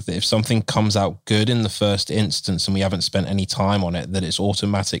often think that if something comes out good in the first instance and we haven't spent any time on it, that it's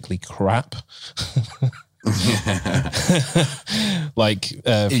automatically crap.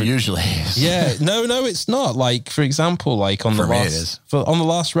 It usually is. Yeah, no, it's not. Like, for example, like on the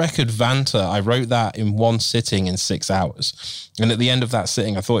last record, Vanta, I wrote that in one sitting in 6 hours. And at the end of that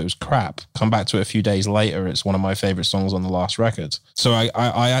sitting, I thought it was crap. Come back to it a few days later, it's one of my favorite songs on the last record. So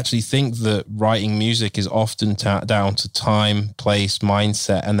I actually think that writing music is often down to time, place,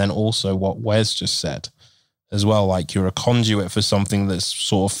 mindset, and then also what Wes just said as well. Like you're a conduit for something that's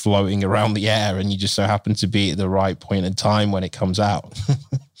sort of floating around the air and you just so happen to be at the right point in time when it comes out.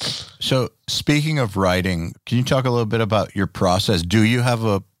 So speaking of writing, can you talk a little bit about your process? Do you have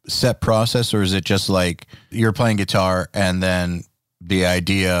a set process or is it just like you're playing guitar and then the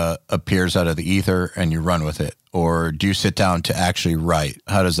idea appears out of the ether and you run with it? Or do you sit down to actually write?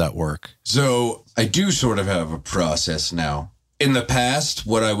 How does that work? So I do sort of have a process now. In the past,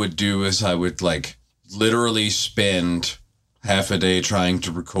 what I would do is I would like literally spend half a day trying to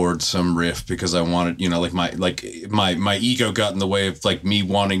record some riff because I wanted, like my ego got in the way of like me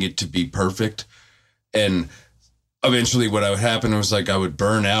wanting it to be perfect. And eventually what would happen was like I would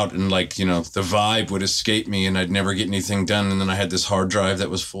burn out and like, the vibe would escape me and I'd never get anything done. And then I had this hard drive that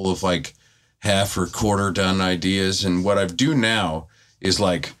was full of like half or quarter done ideas. And what I do now is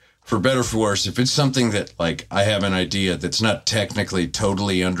like, for better or for worse, if it's something that like I have an idea that's not technically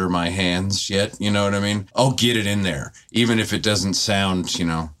totally under my hands yet, you know what I mean? I'll get it in there. Even if it doesn't sound,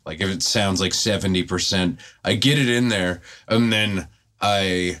 like if it sounds like 70%, I get it in there and then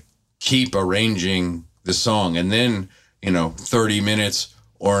I keep arranging the song. And then, 30 minutes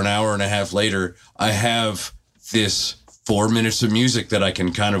or an hour and a half later, I have this 4 minutes of music that I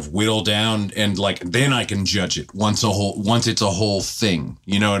can kind of whittle down and like, then I can judge it once it's a whole thing,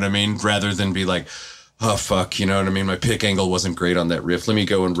 you know what I mean? Rather than be like, oh fuck, you know what I mean? My pick angle wasn't great on that riff. Let me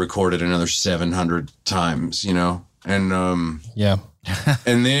go and record it another 700 times, And, yeah.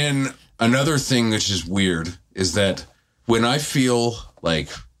 And then another thing which is weird is that when I feel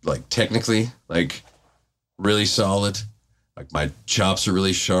like technically, like really solid, like my chops are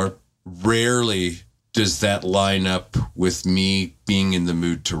really sharp, rarely does that line up with me being in the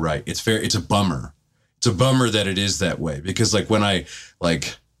mood to write? It's a bummer. It's a bummer that it is that way because like when I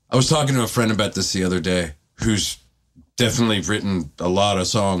was talking to a friend about this the other day who's definitely written a lot of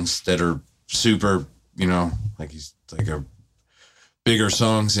songs that are super, like he's like a bigger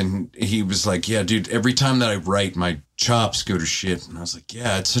songs. And he was like, yeah, dude, every time that I write, my chops go to shit. And I was like,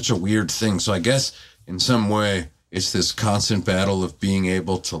 yeah, it's such a weird thing. So I guess in some way it's this constant battle of being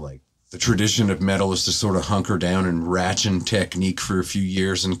able to like, the tradition of metal is to sort of hunker down and ration technique for a few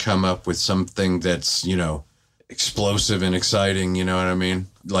years and come up with something that's, explosive and exciting, you know what I mean?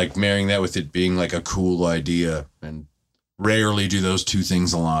 Like marrying that with it being like a cool idea. And rarely do those two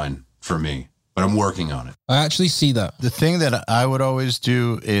things align for me, but I'm working on it. I actually see that. The thing that I would always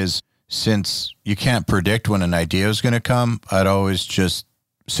do is, since you can't predict when an idea is going to come, I'd always just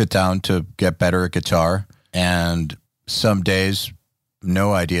sit down to get better at guitar. And some days,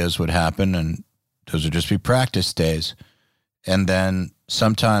 no ideas would happen, and those would just be practice days. And then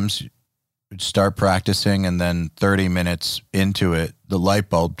sometimes you'd start practicing, and then 30 minutes into it, the light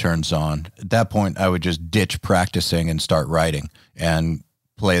bulb turns on. At that point, I would just ditch practicing and start writing and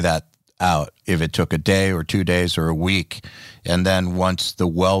play that out if it took a day or 2 days or a week. And then once the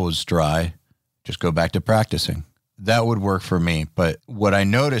well was dry, just go back to practicing. That would work for me. But what I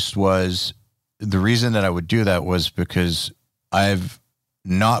noticed was the reason that I would do that was because I've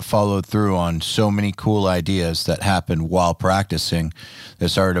not followed through on so many cool ideas that happened while practicing that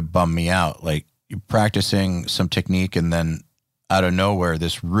started to bum me out. Like, you're practicing some technique, and then out of nowhere,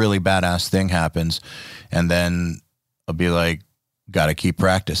 this really badass thing happens. And then I'll be like, got to keep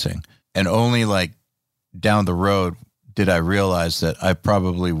practicing. And only like down the road did I realize that I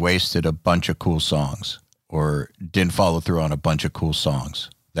probably wasted a bunch of cool songs or didn't follow through on a bunch of cool songs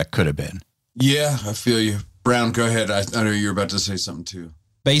that could have been. Yeah, I feel you. Brown, go ahead. I know you're about to say something too.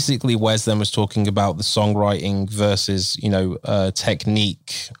 Basically, Wes then was talking about the songwriting versus,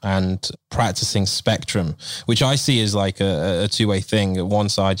 technique and practicing spectrum, which I see as like a two-way thing. At one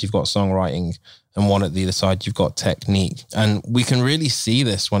side, you've got songwriting, and one at the other side, you've got technique. And we can really see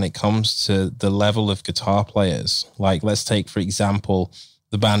this when it comes to the level of guitar players. Like, let's take, for example,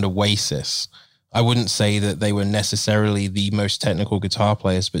 the band Oasis. I wouldn't say that they were necessarily the most technical guitar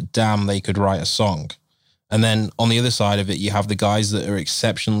players, but damn, they could write a song. And then on the other side of it, you have the guys that are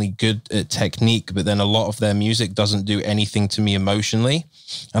exceptionally good at technique, but then a lot of their music doesn't do anything to me emotionally.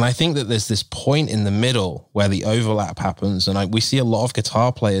 And I think that there's this point in the middle where the overlap happens. And we see a lot of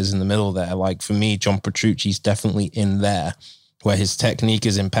guitar players in the middle there. Like, for me, John Petrucci's definitely in there, where his technique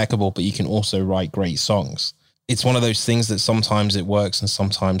is impeccable, but he can also write great songs. It's one of those things that sometimes it works and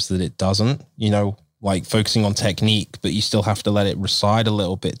sometimes that it doesn't, like focusing on technique, but you still have to let it reside a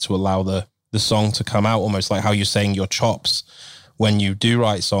little bit to allow the song to come out, almost like how you're saying your chops when you do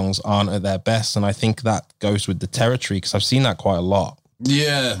write songs aren't at their best. And I think that goes with the territory, because I've seen that quite a lot.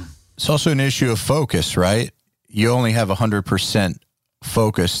 Yeah. It's also an issue of focus, right? You only have 100%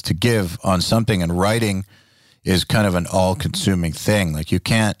 focus to give on something, and writing is kind of an all-consuming thing. Like, you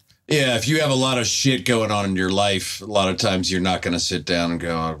can't. Yeah, if you have a lot of shit going on in your life, a lot of times you're not going to sit down and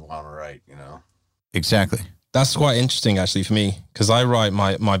go, I want to write, Exactly. That's quite interesting, actually, for me, because I write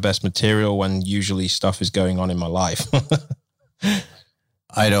my best material when usually stuff is going on in my life.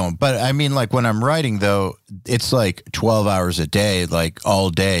 I don't. But I mean, like, when I'm writing, though, it's like 12 hours a day, like all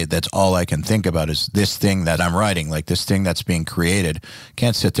day. That's all I can think about is this thing that I'm writing, like this thing that's being created.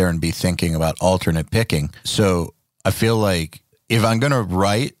 Can't sit there and be thinking about alternate picking. So I feel like if I'm going to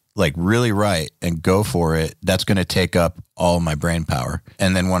write, like really write and go for it, that's going to take up all my brain power.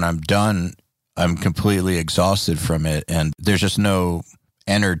 And then when I'm done, I'm completely exhausted from it, and there's just no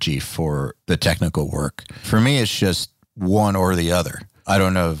energy for the technical work. For me, it's just one or the other. I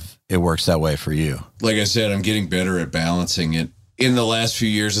don't know if it works that way for you. Like I said, I'm getting better at balancing it. In the last few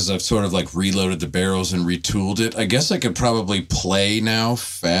years, as I've sort of like reloaded the barrels and retooled it, I guess I could probably play now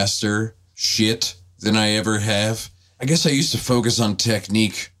faster shit than I ever have. I guess I used to focus on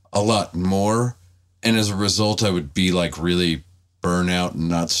technique a lot more, and as a result, I would be like really burnout and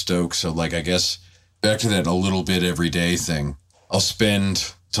not stoked. So like, I guess back to that a little bit every day thing. I'll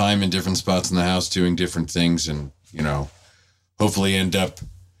spend time in different spots in the house doing different things, and hopefully end up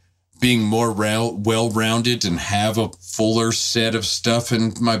being more well-rounded and have a fuller set of stuff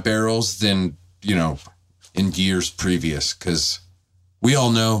in my barrels than in years previous. Because we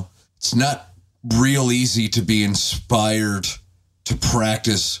all know it's not real easy to be inspired to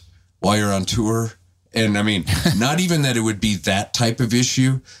practice while you're on tour. And I mean, not even that it would be that type of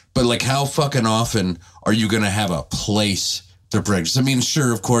issue, but like, how fucking often are you going to have a place to practice? I mean,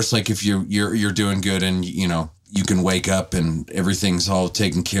 sure, of course, like if you're doing good and you can wake up and everything's all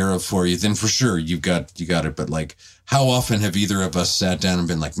taken care of for you, then for sure you got it. But like, how often have either of us sat down and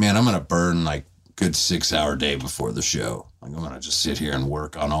been like, man, I'm going to burn like a good 6-hour day before the show. Like, I'm going to just sit here and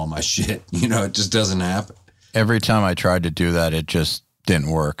work on all my shit. It just doesn't happen. Every time I tried to do that, it just didn't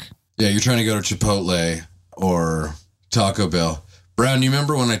work. Yeah, you're trying to go to Chipotle or Taco Bell. Brown, you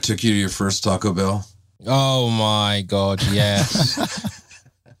remember when I took you to your first Taco Bell? Oh my God, yes.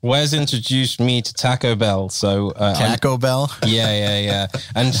 Wes introduced me to Taco Bell. So Taco Bell? Yeah.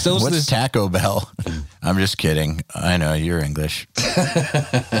 And still, what's Taco Bell? I'm just kidding. I know you're English.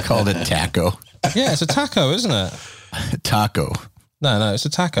 Called it taco. Yeah, it's a taco, isn't it? Taco. No, it's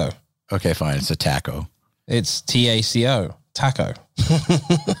a taco. Okay, fine. It's a taco. It's TACO, taco.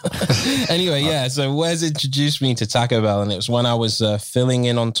 Anyway, yeah, so Wes introduced me to Taco Bell, and it was when I was filling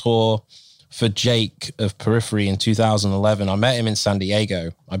in on tour for Jake of Periphery in 2011. I met him in San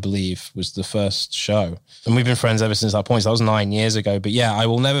Diego, I believe, was the first show. And we've been friends ever since that point. So that was 9 years ago. But yeah, I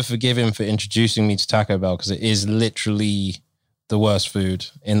will never forgive him for introducing me to Taco Bell because it is literally the worst food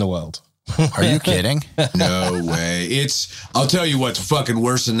in the world. Are you kidding? No way. I'll tell you what's fucking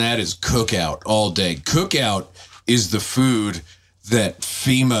worse than that is Cookout all day. Cookout is the food that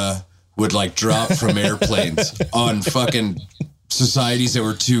FEMA would like drop from airplanes on fucking societies that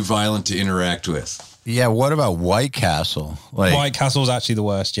were too violent to interact with. Yeah, what about White Castle? White Castle is actually the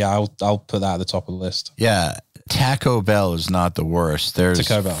worst. Yeah, I'll put that at the top of the list. Yeah, Taco Bell is not the worst. There's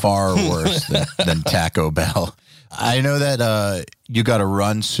far worse than Taco Bell. I know that you got to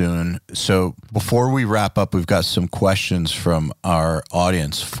run soon. So before we wrap up, we've got some questions from our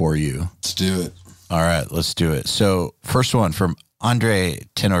audience for you. Let's do it. All right, let's do it. So first one from Andre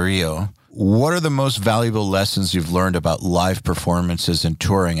Tenorio. What are the most valuable lessons you've learned about live performances and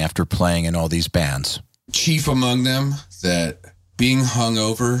touring after playing in all these bands? Chief among them, that being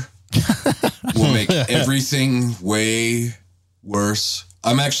hungover will make everything way worse.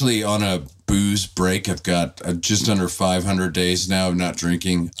 I'm actually on a booze break. I've got just under 500 days now of not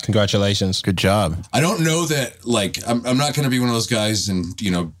drinking. Congratulations. Good job. I don't know that, like, I'm not going to be one of those guys and,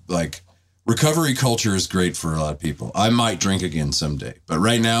 you know, like, recovery culture is great for a lot of people. I might drink again someday. But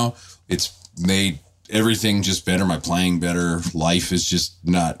right now, it's made everything just better. My playing better. Life is just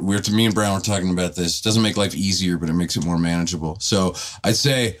not. Me and Brown were talking about this. It doesn't make life easier, but it makes it more manageable. So I'd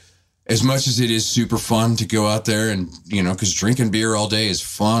say, as much as it is super fun to go out there and, you know, because drinking beer all day is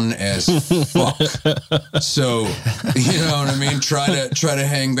fun as fuck. So, you know what I mean? Try to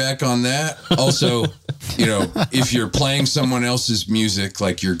hang back on that. Also, you know, if you're playing someone else's music,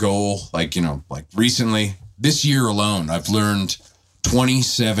 like your goal, like, you know, like recently, this year alone, I've learned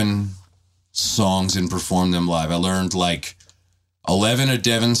 27 songs and performed them live. I learned like 11 of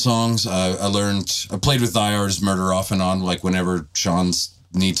Devin songs. I played with Thy Art Is Murder off and on, like whenever Sean's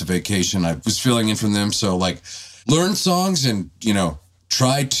needs a vacation, I was filling in from them. So like learn songs and, you know,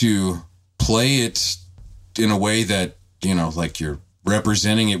 try to play it in a way that, you know, like you're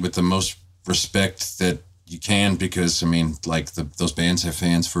representing it with the most respect that you can, because I mean, like those bands have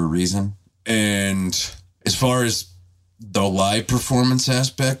fans for a reason. And as far as the live performance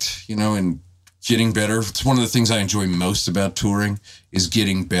aspect, you know, and getting better, it's one of the things I enjoy most about touring is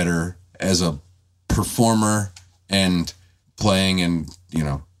getting better as a performer and playing, and, you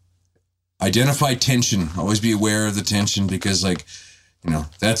know, identify tension. Always be aware of the tension, because, like, you know,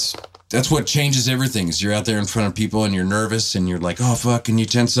 that's what changes everything. Is you're out there in front of people and you're nervous and you're like, oh fuck, and you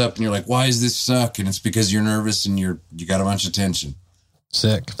tense up and you're like, why does this suck? And it's because you're nervous and you got a bunch of tension.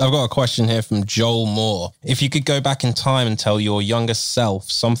 Sick. I've got a question here from Joel Moore. If you could go back in time and tell your younger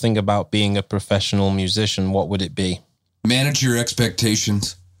self something about being a professional musician, what would it be? Manage your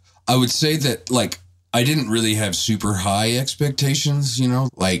expectations. I would say that, like, I didn't really have super high expectations, you know,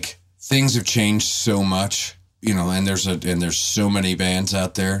 like things have changed so much, you know, and there's so many bands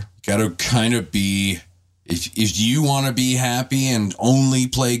out there. Got to kind of be, if you want to be happy and only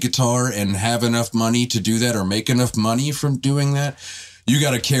play guitar and have enough money to do that, or make enough money from doing that, you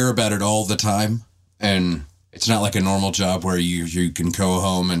got to care about it all the time. And it's not like a normal job where you can go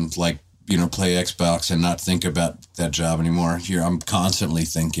home and, like, you know, play Xbox and not think about that job anymore. Here, I'm constantly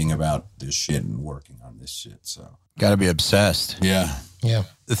thinking about this shit and working on this shit. So got to be obsessed. Yeah. Yeah.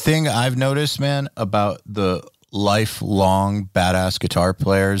 The thing I've noticed, man, about the lifelong badass guitar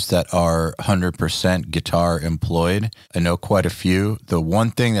players that are 100% guitar employed, I know quite a few. The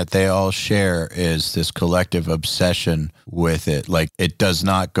one thing that they all share is this collective obsession with it. Like, it does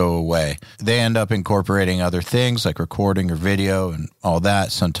not go away. They end up incorporating other things like recording or video and all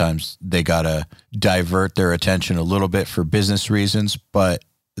that. Sometimes they gotta divert their attention a little bit for business reasons, but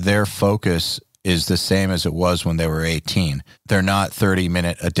their focus is the same as it was when they were 18. They're not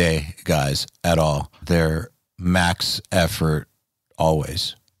 30-minute a day guys at all. They're max effort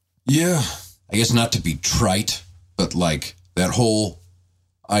always. Yeah. I guess not to be trite, but like that whole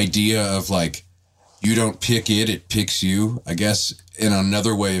idea of, like, you don't pick it, it picks you. I guess in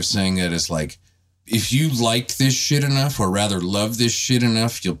another way of saying that is, like, if you like this shit enough, or rather love this shit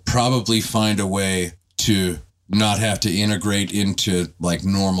enough, you'll probably find a way to not have to integrate into, like,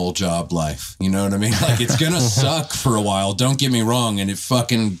 normal job life. You know what I mean? Like, it's going to suck for a while. Don't get me wrong. And it's not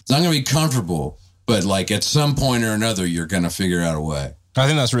going to be comfortable. But, like, at some point or another, you're going to figure out a way. I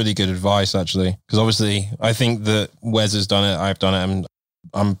think that's really good advice, actually, because obviously I think that Wes has done it, I've done it, and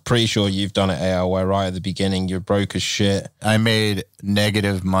I'm pretty sure you've done it, AL, where right at the beginning, you're broke as shit. I made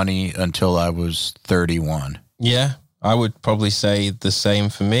negative money until I was 31. Yeah, I would probably say the same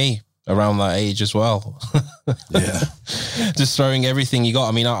for me around that age as well. Yeah. Just throwing everything you got.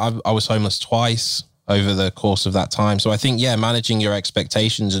 I mean, I was homeless twice over the course of that time. So I think, yeah, managing your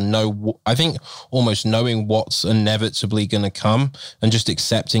expectations and I think almost knowing what's inevitably going to come and just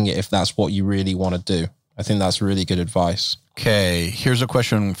accepting it if that's what you really want to do. I think that's really good advice. Okay, here's a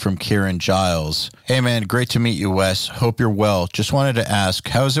question from Kieran Giles. Hey man, great to meet you, Wes. Hope you're well. Just wanted to ask,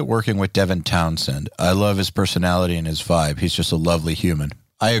 how is it working with Devin Townsend? I love his personality and his vibe. He's just a lovely human.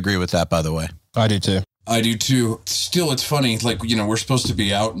 I agree with that, by the way. I do too. I do too. Still, it's funny. Like, you know, we're supposed to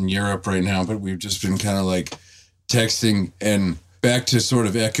be out in Europe right now, but we've just been kind of like texting, and back to sort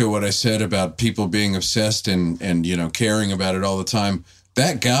of echo what I said about people being obsessed and, you know, caring about it all the time.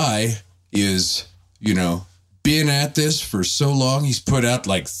 That guy is, you know, been at this for so long. He's put out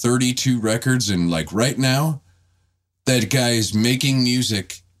like 32 records, and like right now, that guy is making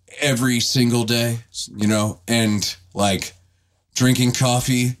music every single day, you know, and like drinking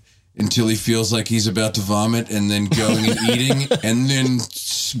coffee until he feels like he's about to vomit, and then going and eating and then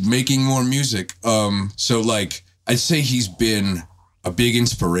making more music. So like, I'd say he's been a big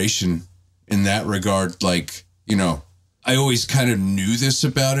inspiration in that regard. Like, you know, I always kind of knew this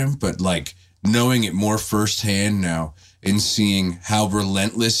about him, but like knowing it more firsthand now and seeing how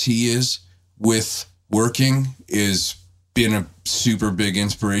relentless he is with working is been a super big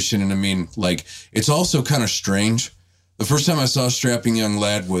inspiration. And I mean, like, it's also kind of strange. The first time I saw Strapping Young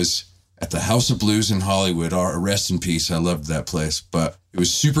Lad was at the House of Blues in Hollywood. Rest in peace. I loved that place. But it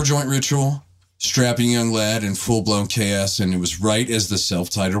was Super Joint Ritual, Strapping Young Lad, and Full Blown Chaos. And it was right as the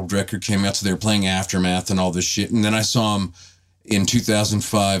self-titled record came out. So they were playing Aftermath and all this shit. And then I saw him in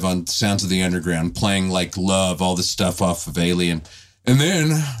 2005 on Sounds of the Underground playing like Love, all this stuff off of Alien. And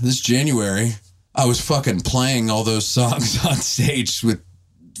then this January, I was fucking playing all those songs on stage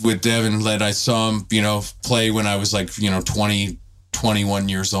with Devin. I saw him, you know, play when I was like, you know, 20, 21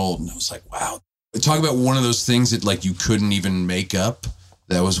 years old. And I was like, wow. Talk about one of those things that like you couldn't even make up.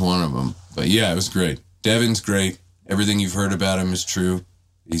 That was one of them. But yeah, it was great. Devin's great. Everything you've heard about him is true.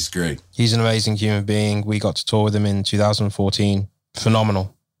 He's great. He's an amazing human being. We got to tour with him in 2014.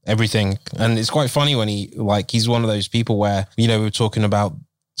 Phenomenal. Everything. And it's quite funny when he's one of those people where, you know, we were talking about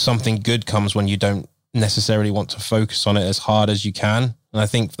something good comes when you don't necessarily want to focus on it as hard as you can. And I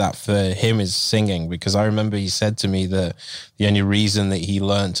think that for him is singing, because I remember he said to me that the only reason that he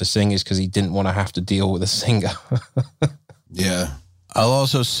learned to sing is because he didn't want to have to deal with a singer. Yeah. I'll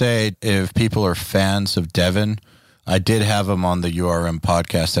also say, if people are fans of Devin, I did have him on the URM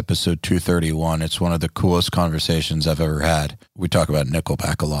podcast, episode 231. It's one of the coolest conversations I've ever had. We talk about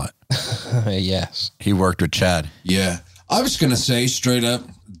Nickelback a lot. Yes. He worked with Chad. Yeah. I was going to say straight up,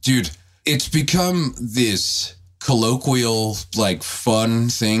 dude, it's become this colloquial, like, fun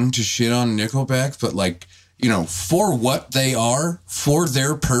thing to shit on Nickelback, but like, you know, for what they are, for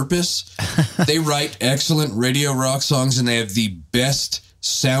their purpose, they write excellent radio rock songs, and they have the best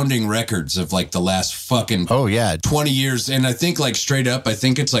sounding records of like the last fucking 20 years. And I think, like, straight up, I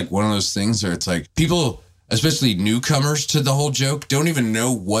think it's like one of those things where it's like people, especially newcomers to the whole joke, don't even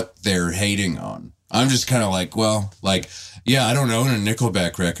know what they're hating on. I'm just kind of like, well, like, yeah, I don't own a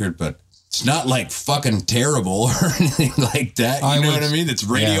Nickelback record, but it's not like fucking terrible or anything like that. You know what I mean? It's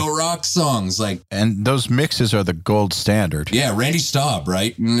radio rock songs. Like, and those mixes are the gold standard. Yeah, Randy Staub,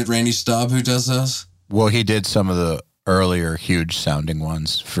 right? Isn't it Randy Staub who does those? Well, he did some of the earlier huge sounding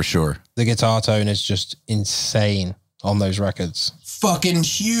ones for sure. The guitar tone is just insane on those records. Fucking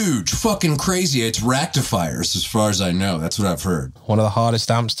huge, fucking crazy. It's rectifiers as far as I know. That's what I've heard. One of the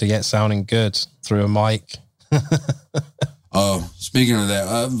hardest amps to get sounding good through a mic. Oh, speaking of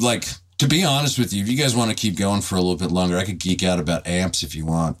that, like, to be honest with you, if you guys want to keep going for a little bit longer, I could geek out about amps if you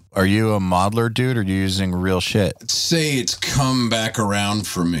want. Are you a modeler dude, or are you using real shit? I'd say it's come back around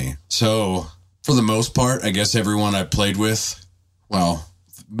for me. So for the most part, I guess everyone I played with, well,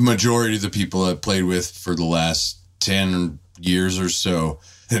 majority of the people I've played with for the last 10 years or so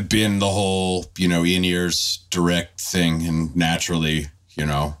have been the whole, you know, in-ears direct thing. And naturally, you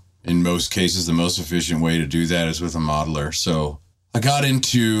know, in most cases, the most efficient way to do that is with a modeler. So I got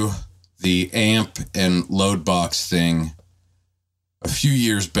into the amp and load box thing a few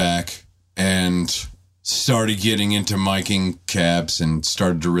years back and started getting into miking cabs and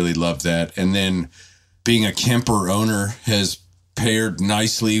started to really love that. And then being a Kemper owner has paired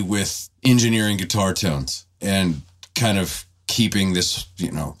nicely with engineering guitar tones and kind of keeping this,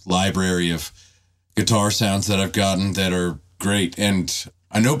 you know, library of guitar sounds that I've gotten that are great. And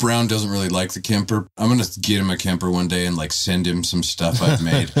I know Brown doesn't really like the Kemper. I'm going to get him a Kemper one day and like send him some stuff I've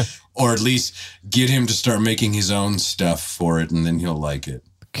made, or at least get him to start making his own stuff for it, and then he'll like it.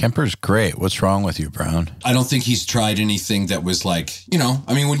 Kemper's great. What's wrong with you, Brown? I don't think he's tried anything that was like,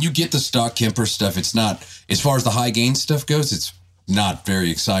 I mean, when you get the stock Kemper stuff, it's not, as far as the high gain stuff goes, it's not very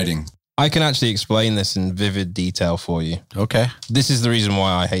exciting. I can actually explain this in vivid detail for you. Okay. This is the reason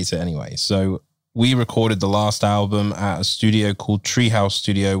why I hate it anyway. So we recorded the last album at a studio called Treehouse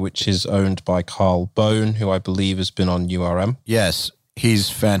Studio, which is owned by Carl Bone, who I believe has been on URM. Yes, he's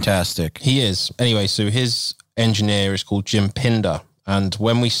fantastic. He is. Anyway, so his engineer is called Jim Pinder. And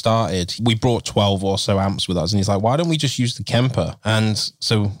when we started, we brought 12 or so amps with us. And he's like, why don't we just use the Kemper? And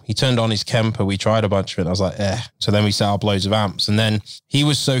so he turned on his Kemper. We tried a bunch of it. And I was like, So then we set up loads of amps. And then he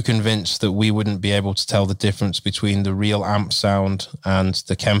was so convinced that we wouldn't be able to tell the difference between the real amp sound and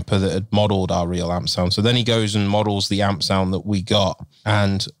the Kemper that had modeled our real amp sound. So then he goes and models the amp sound that we got.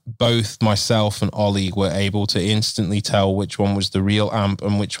 And both myself and Ollie were able to instantly tell which one was the real amp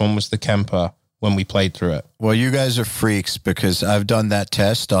and which one was the Kemper when we played through it. Well, you guys are freaks because I've done that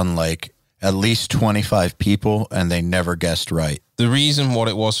test on like at least 25 people and they never guessed right. The reason what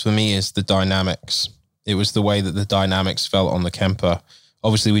it was for me is the dynamics. It was the way that the dynamics felt on the Kemper.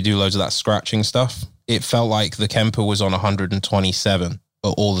 Obviously, we do loads of that scratching stuff. It felt like the Kemper was on 127 at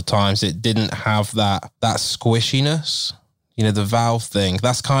all the times. It didn't have that squishiness. The valve thing,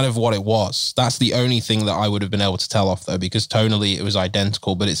 that's kind of what it was. That's the only thing that I would have been able to tell off, though, because tonally it was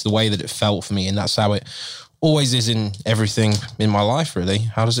identical, but it's the way that it felt for me, and that's how it always is in everything in my life, really.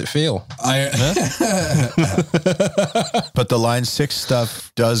 How does it feel? But the Line 6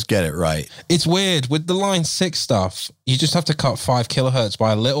 stuff does get it right. It's weird. With the Line 6 stuff, you just have to cut 5 kilohertz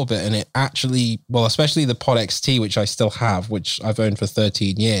by a little bit, and it actually, well, especially the Pod XT, which I still have, which I've owned for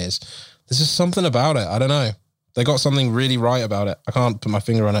 13 years, there's just something about it. I don't know. They got something really right about it. I can't put my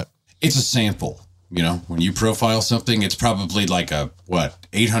finger on it. It's a sample. When you profile something, it's probably like a,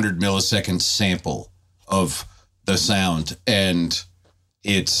 800 millisecond sample of the sound. And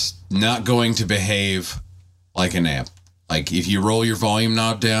it's not going to behave like an amp. Like if you roll your volume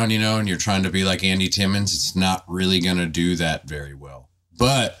knob down, and you're trying to be like Andy Timmons, it's not really going to do that very well.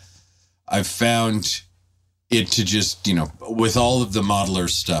 But I've found it to just, with all of the modeler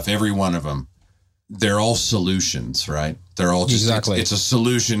stuff, every one of them, they're all solutions, right? They're all just, exactly. It's a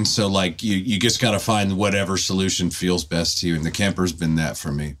solution. So like you just got to find whatever solution feels best to you. And the Kemper's been that for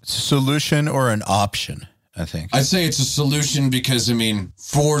me. It's a solution or an option, I think. I'd say it's a solution because,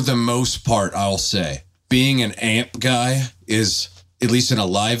 for the most part, I'll say being an amp guy is, at least in a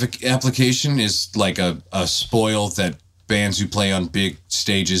live application, is like a spoil that bands who play on big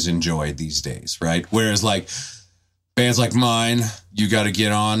stages enjoy these days, right? Whereas like bands like mine, you got to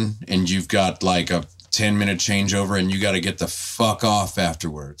get on and you've got like a 10-minute changeover and you got to get the fuck off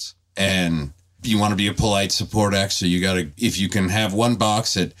afterwards. And you want to be a polite support act. So you got to, if you can have one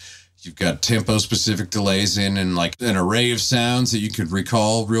box that you've got tempo specific delays in and like an array of sounds that you could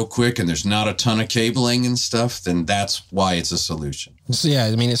recall real quick and there's not a ton of cabling and stuff, then that's why it's a solution. So yeah,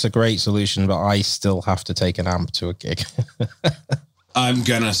 it's a great solution, but I still have to take an amp to a gig. I'm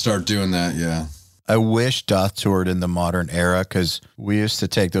going to start doing that, yeah. I wish Doth toured in the modern era because we used to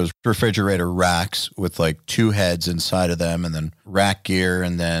take those refrigerator racks with like 2 heads inside of them and then rack gear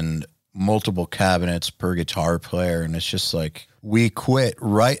and then multiple cabinets per guitar player. And it's just like we quit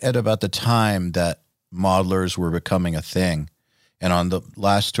right at about the time that modelers were becoming a thing. And on the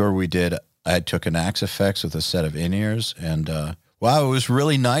last tour we did, I took an Axe Effects with a set of in-ears and wow, it was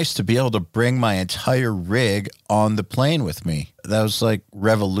really nice to be able to bring my entire rig on the plane with me. That was like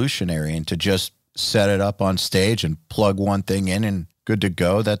revolutionary, and to just set it up on stage and plug one thing in and good to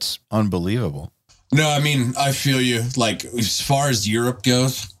go. That's unbelievable. No, I feel you. Like as far as Europe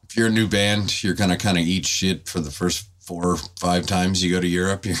goes, if you're a new band, you're going to kind of eat shit for the first 4 or 5 times you go to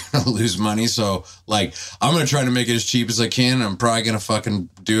Europe. You're going to lose money. So like, I'm going to try to make it as cheap as I can. I'm probably going to fucking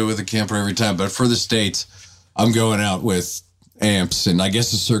do it with a Kemper every time. But for the States, I'm going out with amps. And I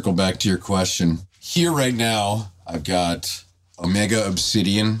guess to circle back to your question, here right now, I've got Omega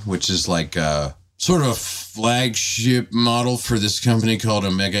Obsidian, which is like sort of a flagship model for this company called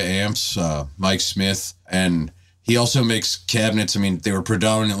Omega Amps, Mike Smith. And he also makes cabinets. They were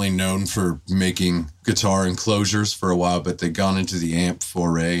predominantly known for making guitar enclosures for a while, but they've gone into the amp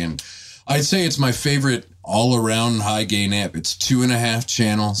foray. And I'd say it's my favorite all-around high-gain amp. It's 2.5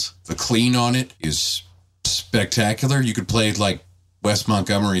 channels. The clean on it is spectacular. You could play like Wes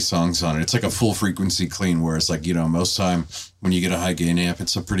Montgomery songs on it. It's like a full frequency clean, whereas like, most time when you get a high gain amp,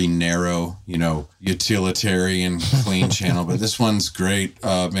 it's a pretty narrow, utilitarian clean channel. But this one's great.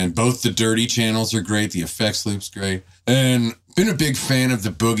 Man, both the dirty channels are great. The effects loop's great. And been a big fan of the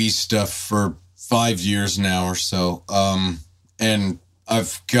boogie stuff for 5 years now or so. And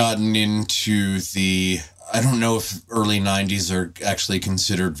I've gotten into I don't know if early 90s are actually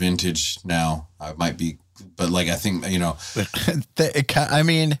considered vintage now. I might be, but like, I think, you know. I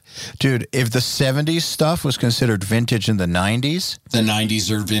mean, dude, if the 70s stuff was considered vintage in the 90s. The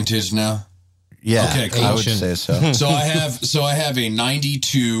 90s are vintage now? Yeah, okay, cool. I would say so. So I have a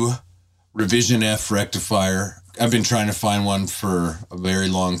 92 Revision F rectifier. I've been trying to find one for a very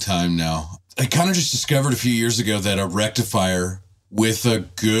long time now. I kind of just discovered a few years ago that a rectifier with a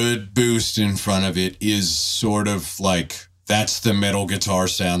good boost in front of it is sort of like, that's the metal guitar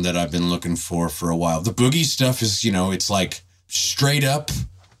sound that I've been looking for a while. The boogie stuff is, you know, it's like straight up,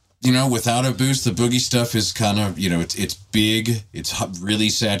 you know, without a boost. The boogie stuff is kind of, you know, it's big, it's really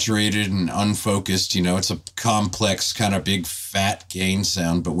saturated and unfocused. You know, it's a complex kind of big fat gain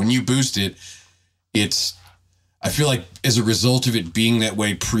sound. But when you boost it, I feel like as a result of it being that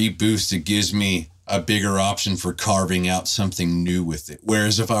way pre-boost, it gives me a bigger option for carving out something new with it.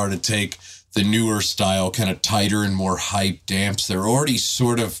 Whereas if I were to take the newer style, kind of tighter and more hyped amps, they're already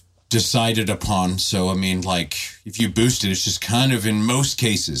sort of decided upon. So, I mean, like, if you boost it, it's just kind of, in most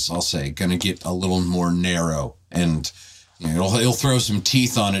cases, I'll say, going to get a little more narrow. And, you know, it'll throw some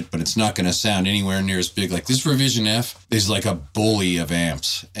teeth on it, but it's not going to sound anywhere near as big. Like, this Revision F is like a bully of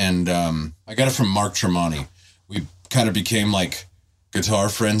amps. And I got it from Mark Tremonti. We kind of became, like, guitar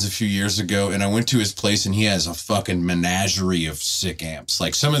friends a few years ago, and I went to his place, and he has a fucking menagerie of sick amps.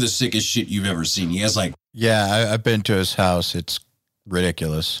 Like, some of the sickest shit you've ever seen. He has, like... Yeah, I've been to his house. It's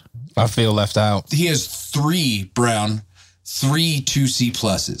ridiculous. I feel left out. He has 3 2C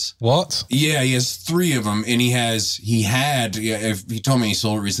pluses. What? Yeah, he has 3 of them, and he told me he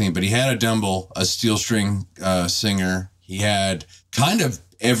sold it recently, but he had a Dumble, a steel string singer. He had kind of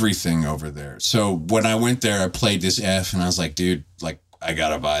everything over there. So when I went there, I played this F, and I was like, dude, like, I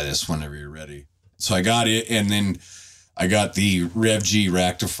gotta buy this whenever you're ready. So I got it, and then I got the Rev G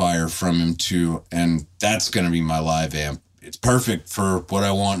rectifier from him too, and that's gonna be my live amp. It's perfect for what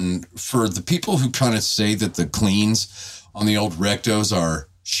I want. And for the people who kind of say that the cleans on the old Rectos are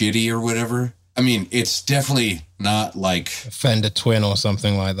shitty or whatever, I mean, it's definitely not like a Fender Twin or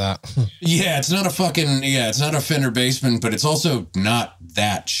something like that. Yeah, it's not a Fender Bassman, but it's also not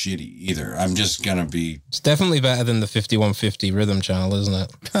that shitty either. I'm just going to be... It's definitely better than the 5150 rhythm channel, isn't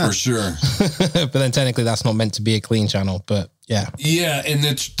it? For sure. But then technically that's not meant to be a clean channel, but yeah. Yeah, and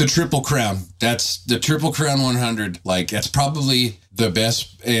the Triple Crown. That's the Triple Crown 100. Like, that's probably the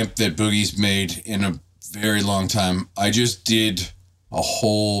best amp that Boogie's made in a very long time. I just did a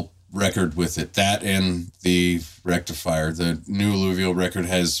whole record with it. That and the rectifier. The new Alluvial record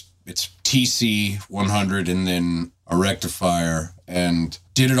has its TC 100 and then a rectifier, and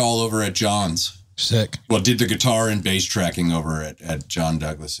did it all over at John's. Sick. Well, did the guitar and bass tracking over at John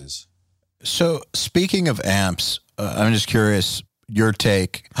Douglas's. So speaking of amps, I'm just curious, your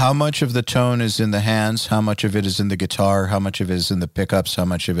take, how much of the tone is in the hands? How much of it is in the guitar? How much of it is in the pickups? How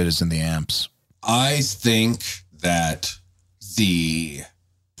much of it is in the amps? I think that the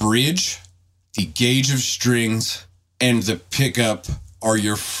bridge, the gauge of strings, and the pickup are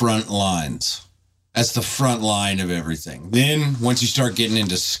your front lines. That's the front line of everything. Then once you start getting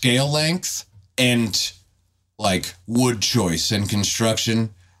into scale length and like wood choice and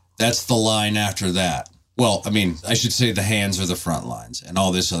construction, that's the line after that. Well, I mean, I should say the hands are the front lines and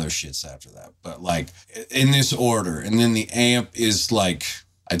all this other shit's after that. But like in this order. And then the amp is like,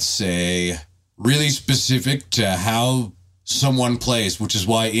 I'd say, really specific to how someone plays, which is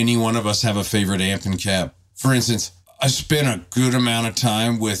why any one of us have a favorite amp and cab. For instance, I spent a good amount of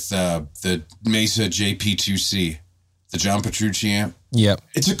time with the Mesa JP2C, the John Petrucci amp. Yep.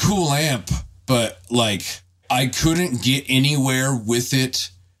 It's a cool amp, but like I couldn't get anywhere with it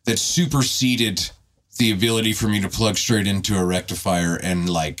that superseded the ability for me to plug straight into a rectifier and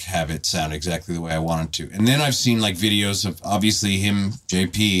like have it sound exactly the way I wanted to. And then I've seen like videos of obviously him,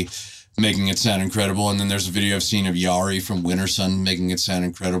 JP, making it sound incredible. And then there's a video I've seen of Yari from Winter Sun making it sound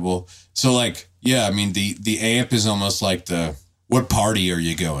incredible. So like, yeah, I mean, the amp is almost like what party are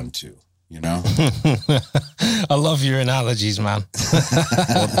you going to, you know? I love your analogies, man.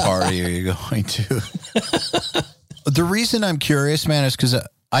 What party are you going to? The reason I'm curious, man, is because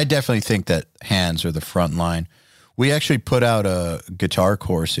I definitely think that hands are the front line. We actually put out a guitar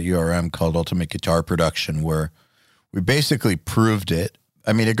course at URM called Ultimate Guitar Production, where we basically proved it.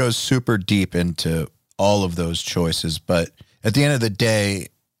 I mean, it goes super deep into all of those choices, but at the end of the day,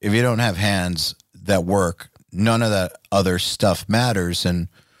 if you don't have hands that work, none of that other stuff matters. And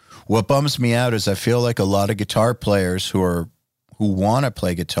what bums me out is I feel like a lot of guitar players who want to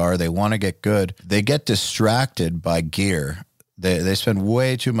play guitar, they want to get good, they get distracted by gear. They spend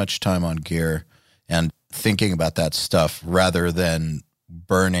way too much time on gear and thinking about that stuff rather than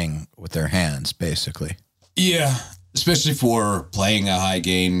burning with their hands, basically. Yeah, especially for playing a high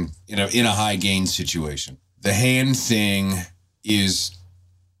gain, in a high gain situation. The hand thing is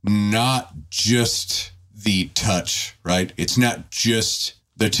not just the touch, right? It's not just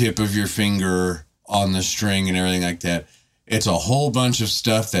the tip of your finger on the string and everything like that. It's a whole bunch of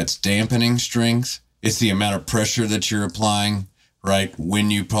stuff that's dampening strings. It's the amount of pressure that you're applying, right?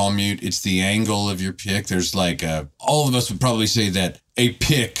 When you palm mute, it's the angle of your pick. There's like all of us would probably say that a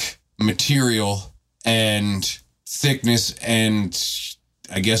pick material and thickness, and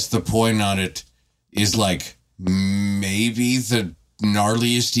I guess the point on it is like maybe the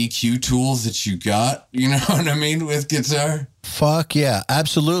gnarliest EQ tool that you got, you know what I mean, with guitar? Fuck yeah,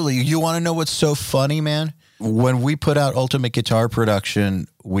 absolutely. You want to know what's so funny, man? When we put out Ultimate Guitar Production,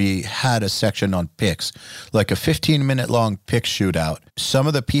 we had a section on picks, like a 15-minute long pick shootout. Some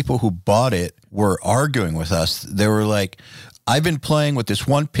of the people who bought it were arguing with us. They were like, I've been playing with this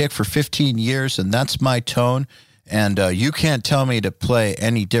one pick for 15 years, and that's my tone, and you can't tell me to play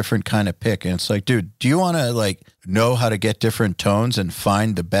any different kind of pick. And it's like, dude, do you want to like know how to get different tones and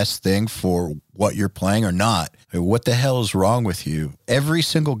find the best thing for what you're playing or not? What the hell is wrong with you? Every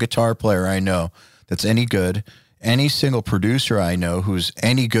single guitar player I know that's any good, any single producer I know who's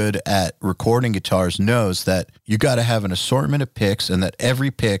any good at recording guitars knows that you got to have an assortment of picks, and that every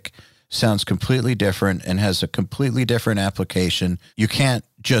pick sounds completely different and has a completely different application. You can't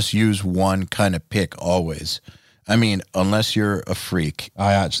just use one kind of pick always. I mean, unless you're a freak.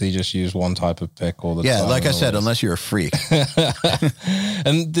 I actually just use one type of pick all the time. Yeah, like I said, unless you're a freak.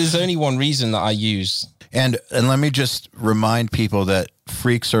 And there's only one reason that I use. And let me just remind people that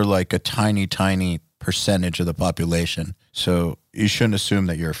freaks are like a tiny, tiny percentage of the population. So you shouldn't assume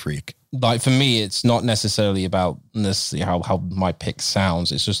that you're a freak. Like for me, it's not necessarily about how my pick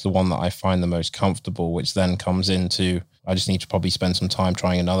sounds. It's just the one that I find the most comfortable, which then comes into, I just need to probably spend some time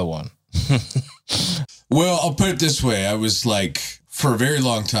trying another one. Well, I'll put it this way. I was like, for a very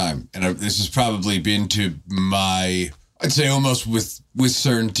long time, and this has probably been to my, I'd say almost with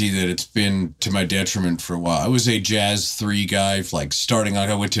certainty that it's been to my detriment for a while. I was a jazz 3 guy, like starting out.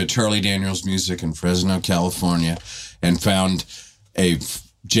 I went to Charlie Daniels Music in Fresno, California, and found a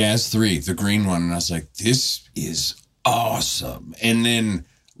jazz 3, the green one. And I was like, this is awesome. And then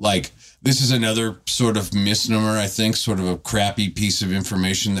like, this is another sort of misnomer, I think, sort of a crappy piece of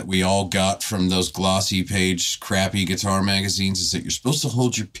information that we all got from those glossy page, crappy guitar magazines, is that you're supposed to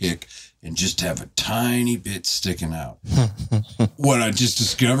hold your pick and just have a tiny bit sticking out. What I just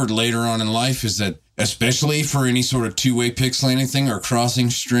discovered later on in life is that, especially for any sort of two-way pick slanting thing or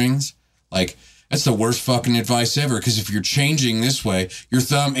crossing strings, like, that's the worst fucking advice ever. Because if you're changing this way, your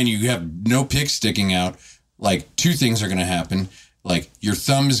thumb, and you have no pick sticking out, like, 2 things are going to happen. Like, your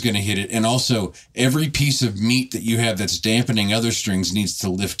thumb is going to hit it, and also every piece of meat that you have that's dampening other strings needs to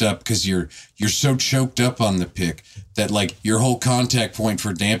lift up, because you're so choked up on the pick that, like, your whole contact point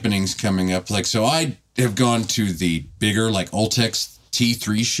for dampening's coming up. Like, so I have gone to the bigger, like, Ultex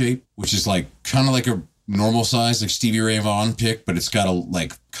T3 shape, which is, like, kind of like a normal size, like Stevie Ray Vaughan pick, but it's got a,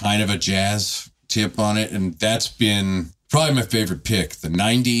 like, kind of a jazz tip on it, and that's been probably my favorite pick. The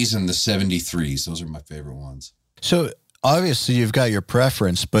 90s and the 73s, those are my favorite ones. So obviously you've got your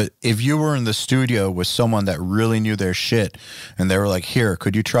preference, but if you were in the studio with someone that really knew their shit and they were like, here,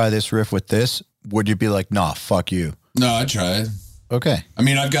 could you try this riff with this? Would you be like, nah, fuck you? No, I'd try it. Okay. I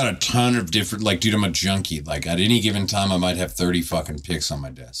mean, I've got a ton of different, like, dude, I'm a junkie. Like, at any given time, I might have 30 fucking picks on my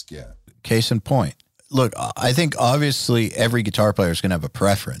desk. Yeah. Case in point. Look, I think obviously every guitar player is going to have a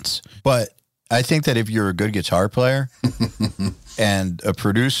preference, but I think that if you're a good guitar player and a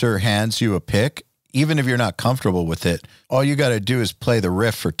producer hands you a pick, even if you're not comfortable with it, all you got to do is play the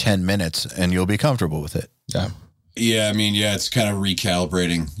riff for 10 minutes and you'll be comfortable with it. Yeah. Yeah, I mean, yeah, it's kind of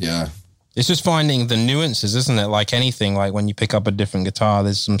recalibrating. Yeah. It's just finding the nuances, isn't it? Like anything, like when you pick up a different guitar,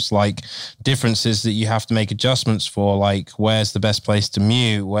 there's some slight differences that you have to make adjustments for, like where's the best place to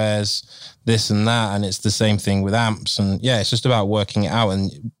mute, where's this and that. And it's the same thing with amps. And yeah, it's just about working it out.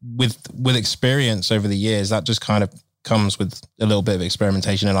 And with experience over the years, that just kind of comes with a little bit of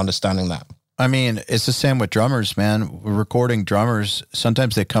experimentation and understanding that. I mean, it's the same with drummers, man. Recording drummers,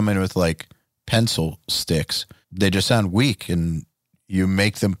 sometimes they come in with like pencil sticks. They just sound weak, and you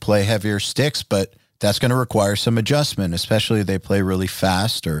make them play heavier sticks, but that's going to require some adjustment, especially if they play really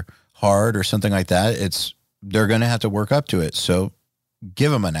fast or hard or something like that. They're going to have to work up to it. So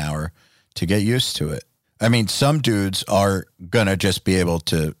give them an hour to get used to it. I mean, some dudes are going to just be able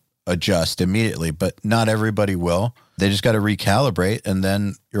to adjust immediately, but not everybody will. They just got to recalibrate, and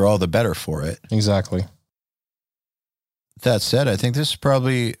then you're all the better for it. Exactly. that said, I think this is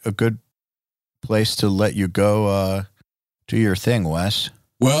probably a good place to let you go do your thing, Wes.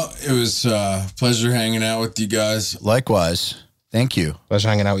 Well, it was a pleasure hanging out with you guys. Likewise. Thank you. Pleasure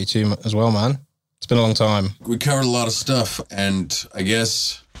hanging out with you too as well, man. It's been a long time. We covered a lot of stuff, and I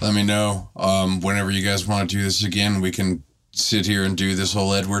guess let me know whenever you guys want to do this again. We can sit here and do this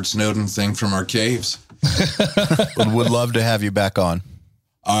whole Edward Snowden thing from our caves. Would love to have you back on.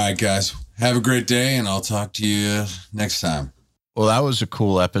 All right, guys. Have a great day, and I'll talk to you next time. Well, that was a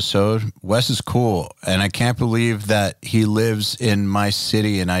cool episode. Wes is cool, and I can't believe that he lives in my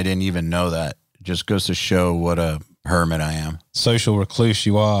city, and I didn't even know that. It just goes to show what a hermit I am. Social recluse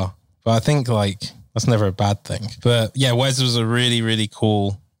you are. But I think, like, that's never a bad thing. But, yeah, Wes was a really, really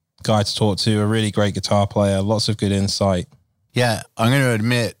cool guy to talk to, a really great guitar player, lots of good insight. Yeah, I'm going to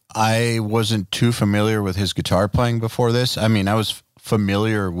admit, I wasn't too familiar with his guitar playing before this. I mean, I was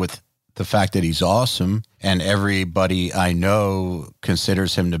familiar with the fact that he's awesome, and everybody I know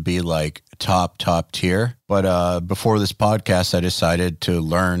considers him to be like top tier. But before this podcast, I decided to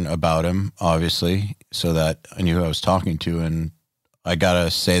learn about him, obviously, so that I knew who I was talking to. And I got to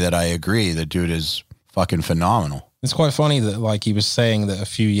say that I agree. The dude is fucking phenomenal. It's quite funny that, like, he was saying that a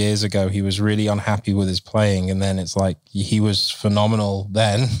few years ago he was really unhappy with his playing, and then it's like he was phenomenal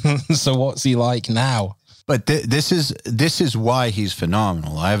then. So what's he like now? But this is why he's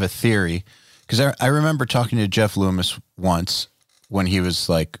phenomenal. I have a theory, because I remember talking to Jeff Loomis once when he was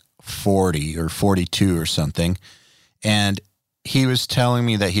like 40 or 42 or something, and he was telling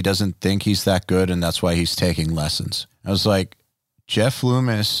me that he doesn't think he's that good, and that's why he's taking lessons. I was like, Jeff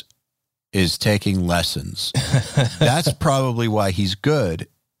Loomis is taking lessons. That's probably why he's good.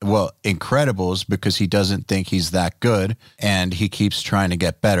 Well, incredible is because he doesn't think he's that good, and he keeps trying to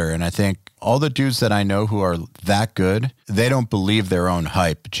get better. And I think all the dudes that I know who are that good, they don't believe their own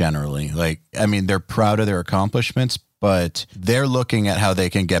hype generally. Like, I mean, they're proud of their accomplishments, but they're looking at how they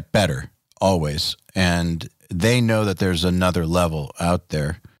can get better always. And they know that there's another level out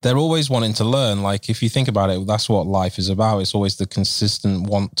there. They're always wanting to learn. Like, if you think about it, that's what life is about. It's always the consistent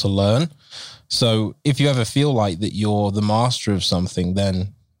want to learn. So if you ever feel like that you're the master of something,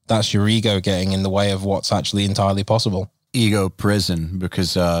 then that's your ego getting in the way of what's actually entirely possible. Ego prison,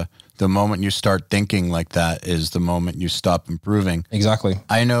 because the moment you start thinking like that is the moment you stop improving. Exactly.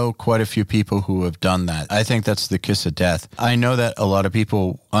 I know quite a few people who have done that. I think that's the kiss of death. I know that a lot of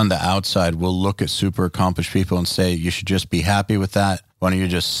people on the outside will look at super accomplished people and say, you should just be happy with that. Why don't you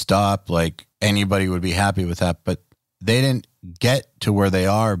just stop? Like, anybody would be happy with that. But they didn't get to where they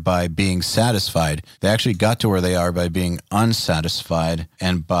are by being satisfied. They actually got to where they are by being unsatisfied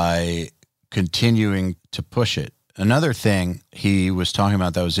and by continuing to push it. Another thing he was talking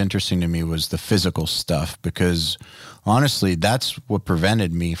about that was interesting to me was the physical stuff, because honestly, that's what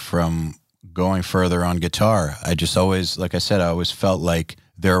prevented me from going further on guitar. I just always, like I said, I always felt like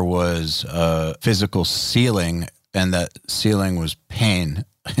there was a physical ceiling, and that ceiling was pain.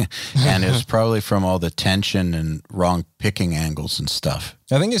 And it was probably from all the tension and wrong picking angles and stuff.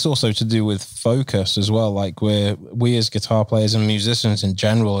 I think it's also to do with focus as well. Like, we as guitar players and musicians in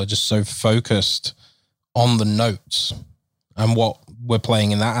general are just so focused on the notes and what we're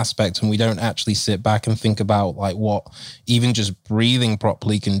playing in that aspect, and we don't actually sit back and think about like what even just breathing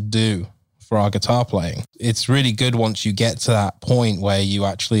properly can do for our guitar playing. It's really good once you get to that point where you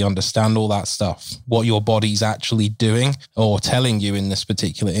actually understand all that stuff, what your body's actually doing or telling you in this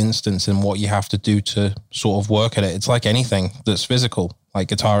particular instance, and what you have to do to sort of work at it. It's like anything that's physical. Like,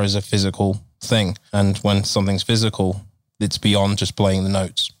 guitar is a physical thing, and when something's physical, it's beyond just playing the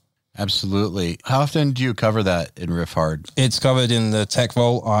notes. Absolutely. How often do you cover that in Riffhard? It's covered in the Tech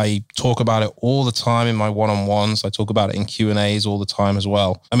Vault. I talk about it all the time in my one-on-ones. I talk about it in Q&As all the time as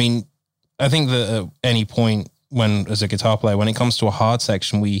well. I mean, I think that at any point when, as a guitar player, when it comes to a hard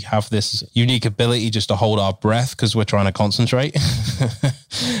section, we have this unique ability just to hold our breath because we're trying to concentrate.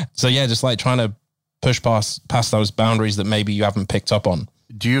 So yeah, just like trying to push past those boundaries that maybe you haven't picked up on.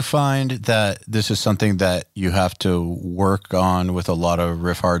 Do you find that this is something that you have to work on with a lot of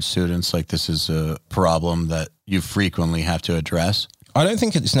Riffhard students? Like, this is a problem that you frequently have to address? I don't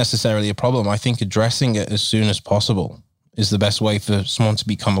think it's necessarily a problem. I think addressing it as soon as possible is the best way for someone to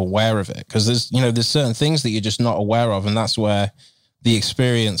become aware of it. Because there's certain things that you're just not aware of, and that's where the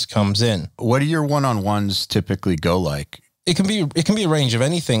experience comes in. What do your one-on-ones typically go like? It can be a range of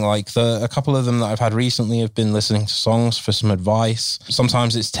anything. Like, a couple of them that I've had recently have been listening to songs for some advice.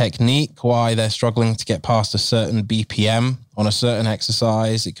 Sometimes it's technique, why they're struggling to get past a certain BPM on a certain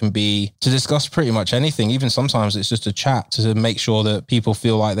exercise. It can be to discuss pretty much anything. Even sometimes it's just a chat to make sure that people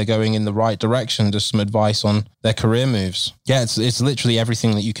feel like they're going in the right direction. Just some advice on their career moves. Yeah, it's literally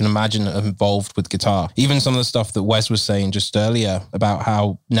everything that you can imagine involved with guitar. Even some of the stuff that Wes was saying just earlier about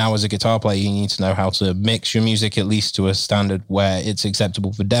how now as a guitar player, you need to know how to mix your music at least to a standard where it's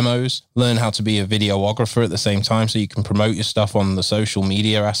acceptable for demos. Learn how to be a videographer at the same time so you can promote your stuff on the social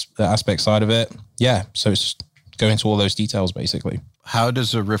media aspect side of it. Yeah, so it's just go into all those details basically. How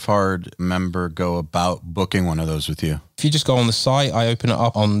does a Riffhard member go about booking one of those with you? If you just go on the site, I open it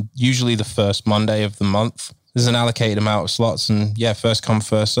up on usually the first Monday of the month. There's an allocated amount of slots and yeah, first come,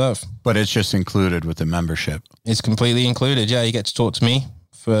 first serve. But it's just included with the membership. It's completely included. Yeah, you get to talk to me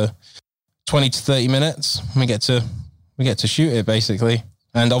for 20 to 30 minutes. We get to shoot it basically.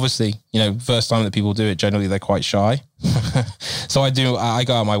 And obviously, you know, first time that people do it, generally they're quite shy. So I go out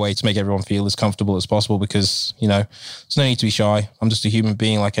of my way to make everyone feel as comfortable as possible because, you know, there's no need to be shy. I'm just a human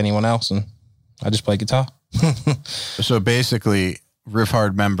being like anyone else and I just play guitar. So basically,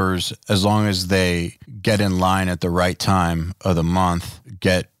 Riffhard members, as long as they get in line at the right time of the month,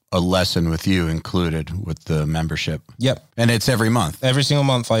 get a lesson with you included with the membership. Yep. And it's every month. Every single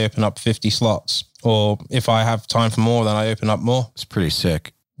month I open up 50 slots. Or if I have time for more, then I open up more. It's pretty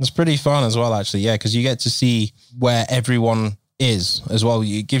sick. It's pretty fun as well, actually. Yeah, because you get to see where everyone is as well.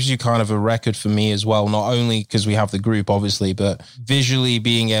 It gives you kind of a record for me as well, not only because we have the group, obviously, but visually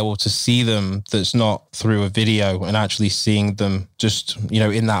being able to see them that's not through a video and actually seeing them just, you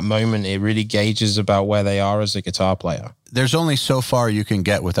know, in that moment, it really gauges about where they are as a guitar player. There's only so far you can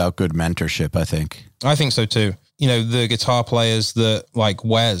get without good mentorship, I think. I think so too. You know, the guitar players that like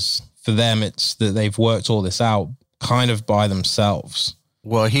Wes, for them, it's that they've worked all this out kind of by themselves.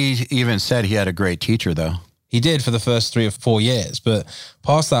 Well, he even said he had a great teacher, though. He did for the first 3 or 4 years, but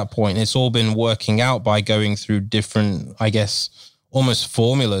past that point, it's all been working out by going through different, I guess, almost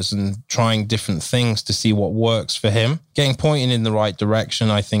formulas and trying different things to see what works for him. Getting pointed in the right direction,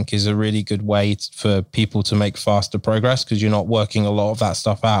 I think, is a really good way for people to make faster progress because you're not working a lot of that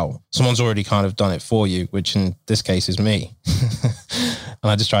stuff out. Someone's already kind of done it for you, which in this case is me. And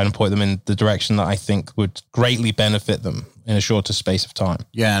I just try and point them in the direction that I think would greatly benefit them in a shorter space of time.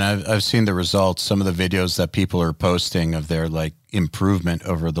 Yeah, and I've seen the results. Some of the videos that people are posting of their like improvement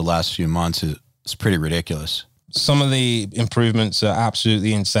over the last few months is pretty ridiculous. Some of the improvements are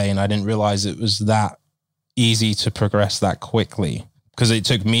absolutely insane. I didn't realize it was that easy to progress that quickly because it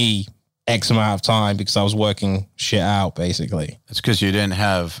took me X amount of time because I was working shit out, basically. It's because you didn't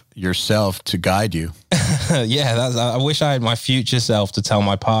have yourself to guide you. Yeah, I wish I had my future self to tell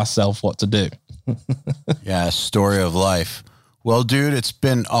my past self what to do. Yeah, story of life. Well, dude, it's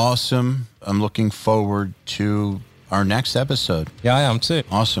been awesome. I'm looking forward to our next episode. Yeah, I am too.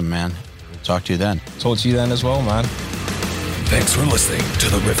 Awesome, man. Talk to you then. Talk to you then as well, man. Thanks for listening to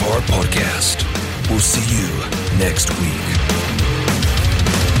the Riffhard Podcast. We'll see you next week.